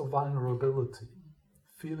feelings of vulnerability,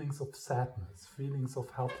 feelings of sadness, feelings of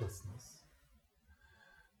helplessness.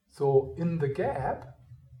 So in the gap,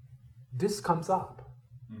 this comes up.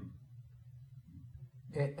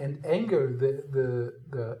 And anger,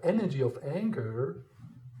 the energy of anger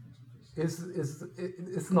is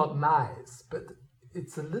not nice, but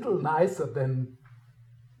it's a little nicer than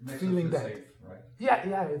feeling that. Safe, right?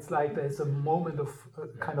 Yeah, it's like there's a moment of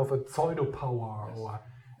kind of a pseudo power,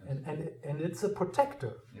 and it's a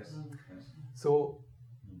protector. Yes. So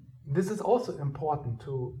this is also important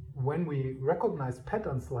to, when we recognize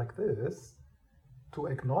patterns like this, to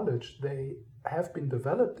acknowledge they have been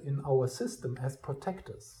developed in our system as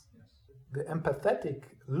protectors. Yes. The empathetic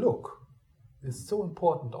look is so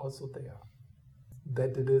important also there.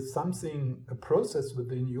 That it is something, a process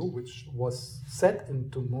within you which was set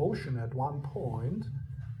into motion at one point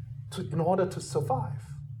in order to survive.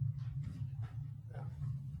 Yeah.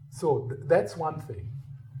 So that's one thing.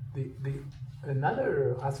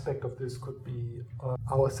 Another aspect of this could be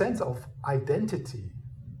our sense of identity,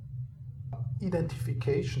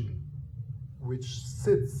 identification, which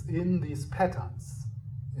sits in these patterns.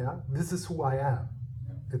 Yeah, this is who I am.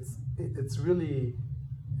 It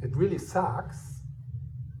really sucks,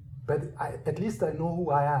 but at least I know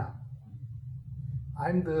who I am.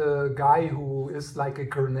 I'm the guy who is like a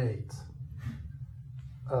grenade.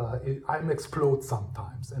 I'm explode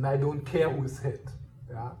sometimes, and I don't care who's hit.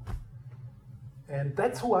 Yeah, and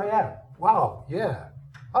that's who I am. Wow, yeah.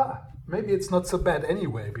 Maybe it's not so bad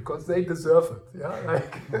anyway because they deserve it. Yeah,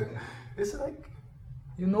 like it's like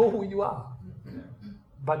you know who you are.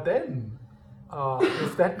 But then,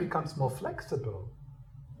 if that becomes more flexible,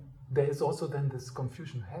 there is also then this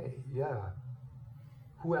confusion. Hey, yeah,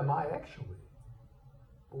 who am I actually?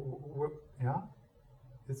 Yeah,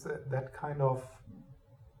 it's that kind of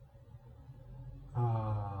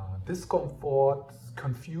discomfort,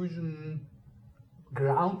 confusion,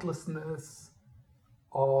 groundlessness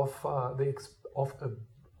of a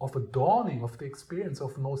dawning of the experience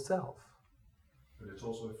of no self. But it's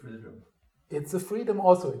also a freedom. It's a freedom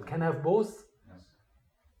also. It can have both.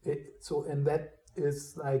 Yes. And that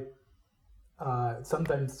is like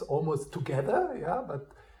sometimes almost together, yeah.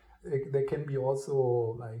 But they can be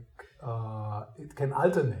also like it can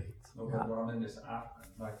alternate. No, yeah? but what I mean is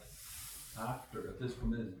after, at least for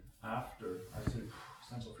me, after I see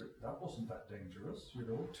sense of that wasn't that dangerous, to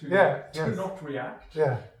not react.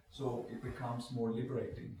 Yeah. So it becomes more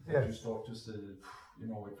liberating. Yes. You start to see,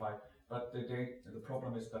 but the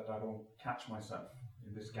problem is that I don't catch myself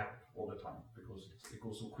in this gap all the time because it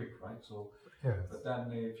goes so quick, right? So, yes. But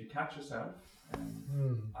then if you catch yourself,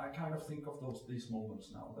 I kind of think of these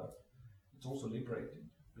moments now that it's also liberating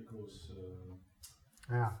because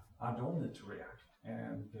I don't need to react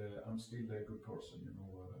and I'm still a good person,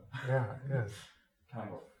 Yes.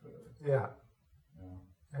 Kind of. Yeah.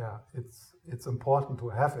 It's important to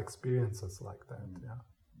have experiences like that.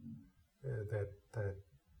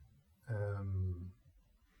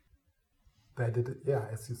 That it,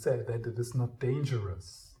 as you said, that it is not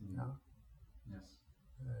dangerous. Yes.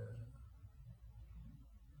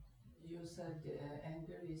 You you said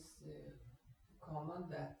anger is common,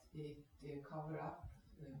 that it cover up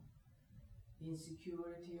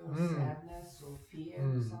insecurity or sadness or fear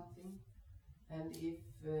or something. And if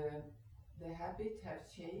the habit have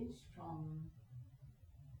changed from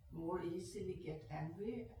more easily get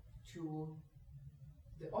angry to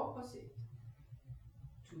the opposite,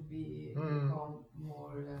 to become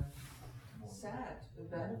more sad,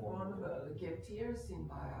 vulnerable, get tears in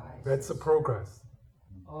my eyes. That's the progress.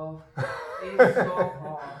 Oh, it's so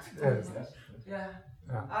hard. Yes. Yeah.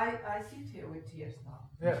 Yeah. I sit here with tears now.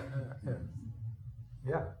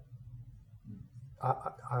 Yeah.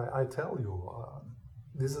 I tell you,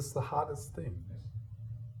 this is the hardest thing.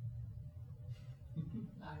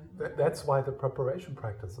 That's why the preparation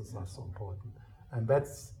practices are so important. And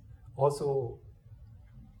that's also,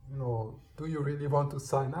 do you really want to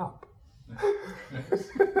sign up?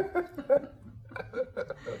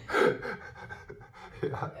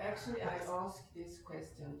 Yeah. Actually, I asked this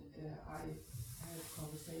question. I had a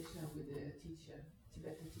conversation with a teacher,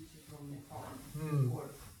 Tibetan teacher from Nepal,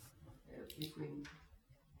 between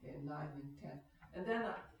 9 and 10. And then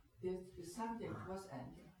the subject was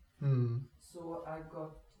anger. So I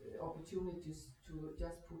got opportunities to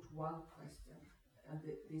just put one question, and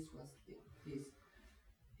this was this.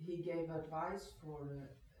 He gave advice for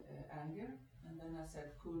anger, and then I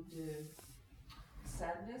said, could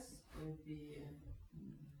sadness be,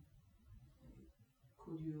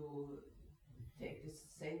 could you take the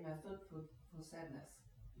same method for sadness?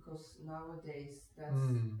 Because nowadays that's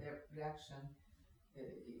the reaction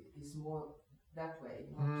is more that way,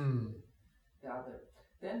 not the other.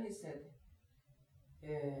 Then he said,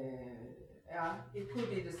 yeah, it could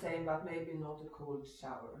be the same, but maybe not a cold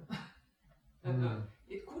shower.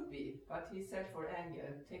 It could be, but he said for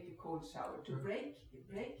anger, take a cold shower to break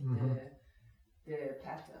the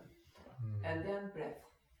pattern, and then breath.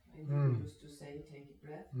 He used to say, take a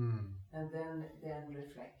breath, and then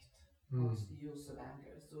reflect. What's the use of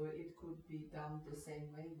anger? So it could be done the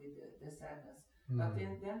same way with the sadness. But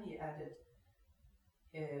then he added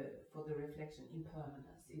for the reflection,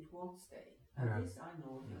 impermanence. It won't stay. And this I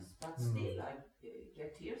know this, but still I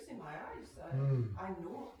get tears in my eyes. I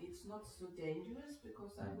know it's not so dangerous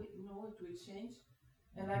because I know it will change.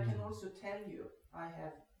 And I can also tell you I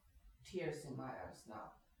have tears in my eyes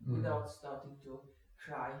now without starting to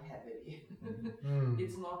cry heavily.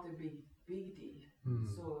 It's not a big deal.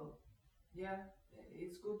 So yeah,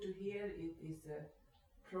 it's good to hear it is a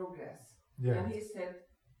progress. And he said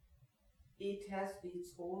it has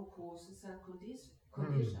its own causes and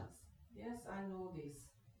conditions. Yes, I know this,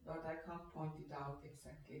 but I can't point it out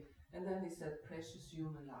exactly. And then he said, precious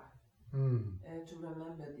human life. To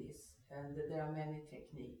remember this, and there are many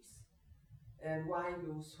techniques. And why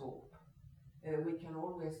lose hope? We can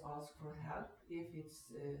always ask for help if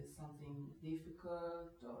it's something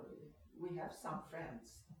difficult, or we have some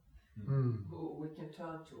friends who we can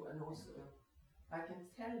turn to. And also, I can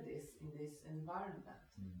tell this in this environment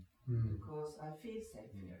because I feel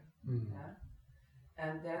safe here. Yeah?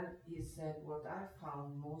 And then he said what I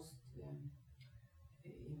found most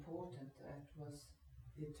important, that was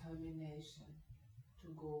determination to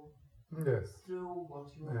go through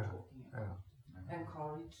what you are talking about, and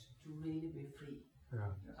courage to really be free.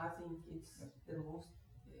 I think it's the most,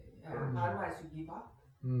 otherwise you give up.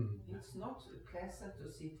 It's not pleasant to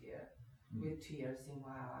sit here with tears in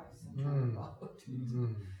my eyes and talk about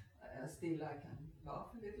it. Still I can laugh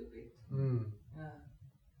a little bit.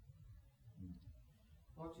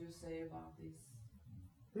 What do you say about this?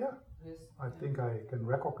 Yeah, I think I can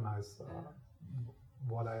recognize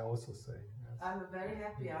what I also say. Yes. I'm very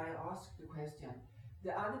happy I asked the question.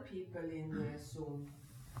 The other people in the Zoom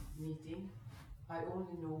meeting, I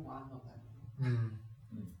only know one of them.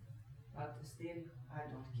 But still, I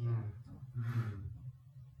don't care.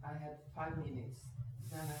 I had 5 minutes,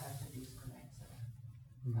 then I had to disconnect.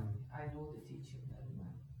 I know the teacher very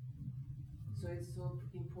well. So it's so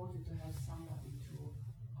important to have somebody to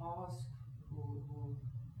ask who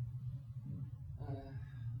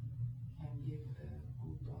can give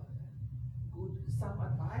good some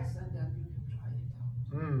advice, and then you can try it out.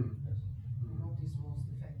 What is most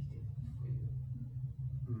effective for you?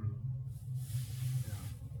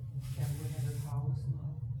 Can we have a pause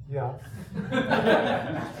now? Yeah.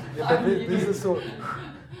 But this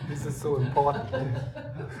is so important.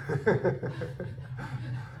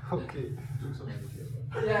 Okay.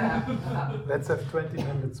 Yeah. Let's have 20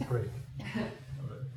 minutes break.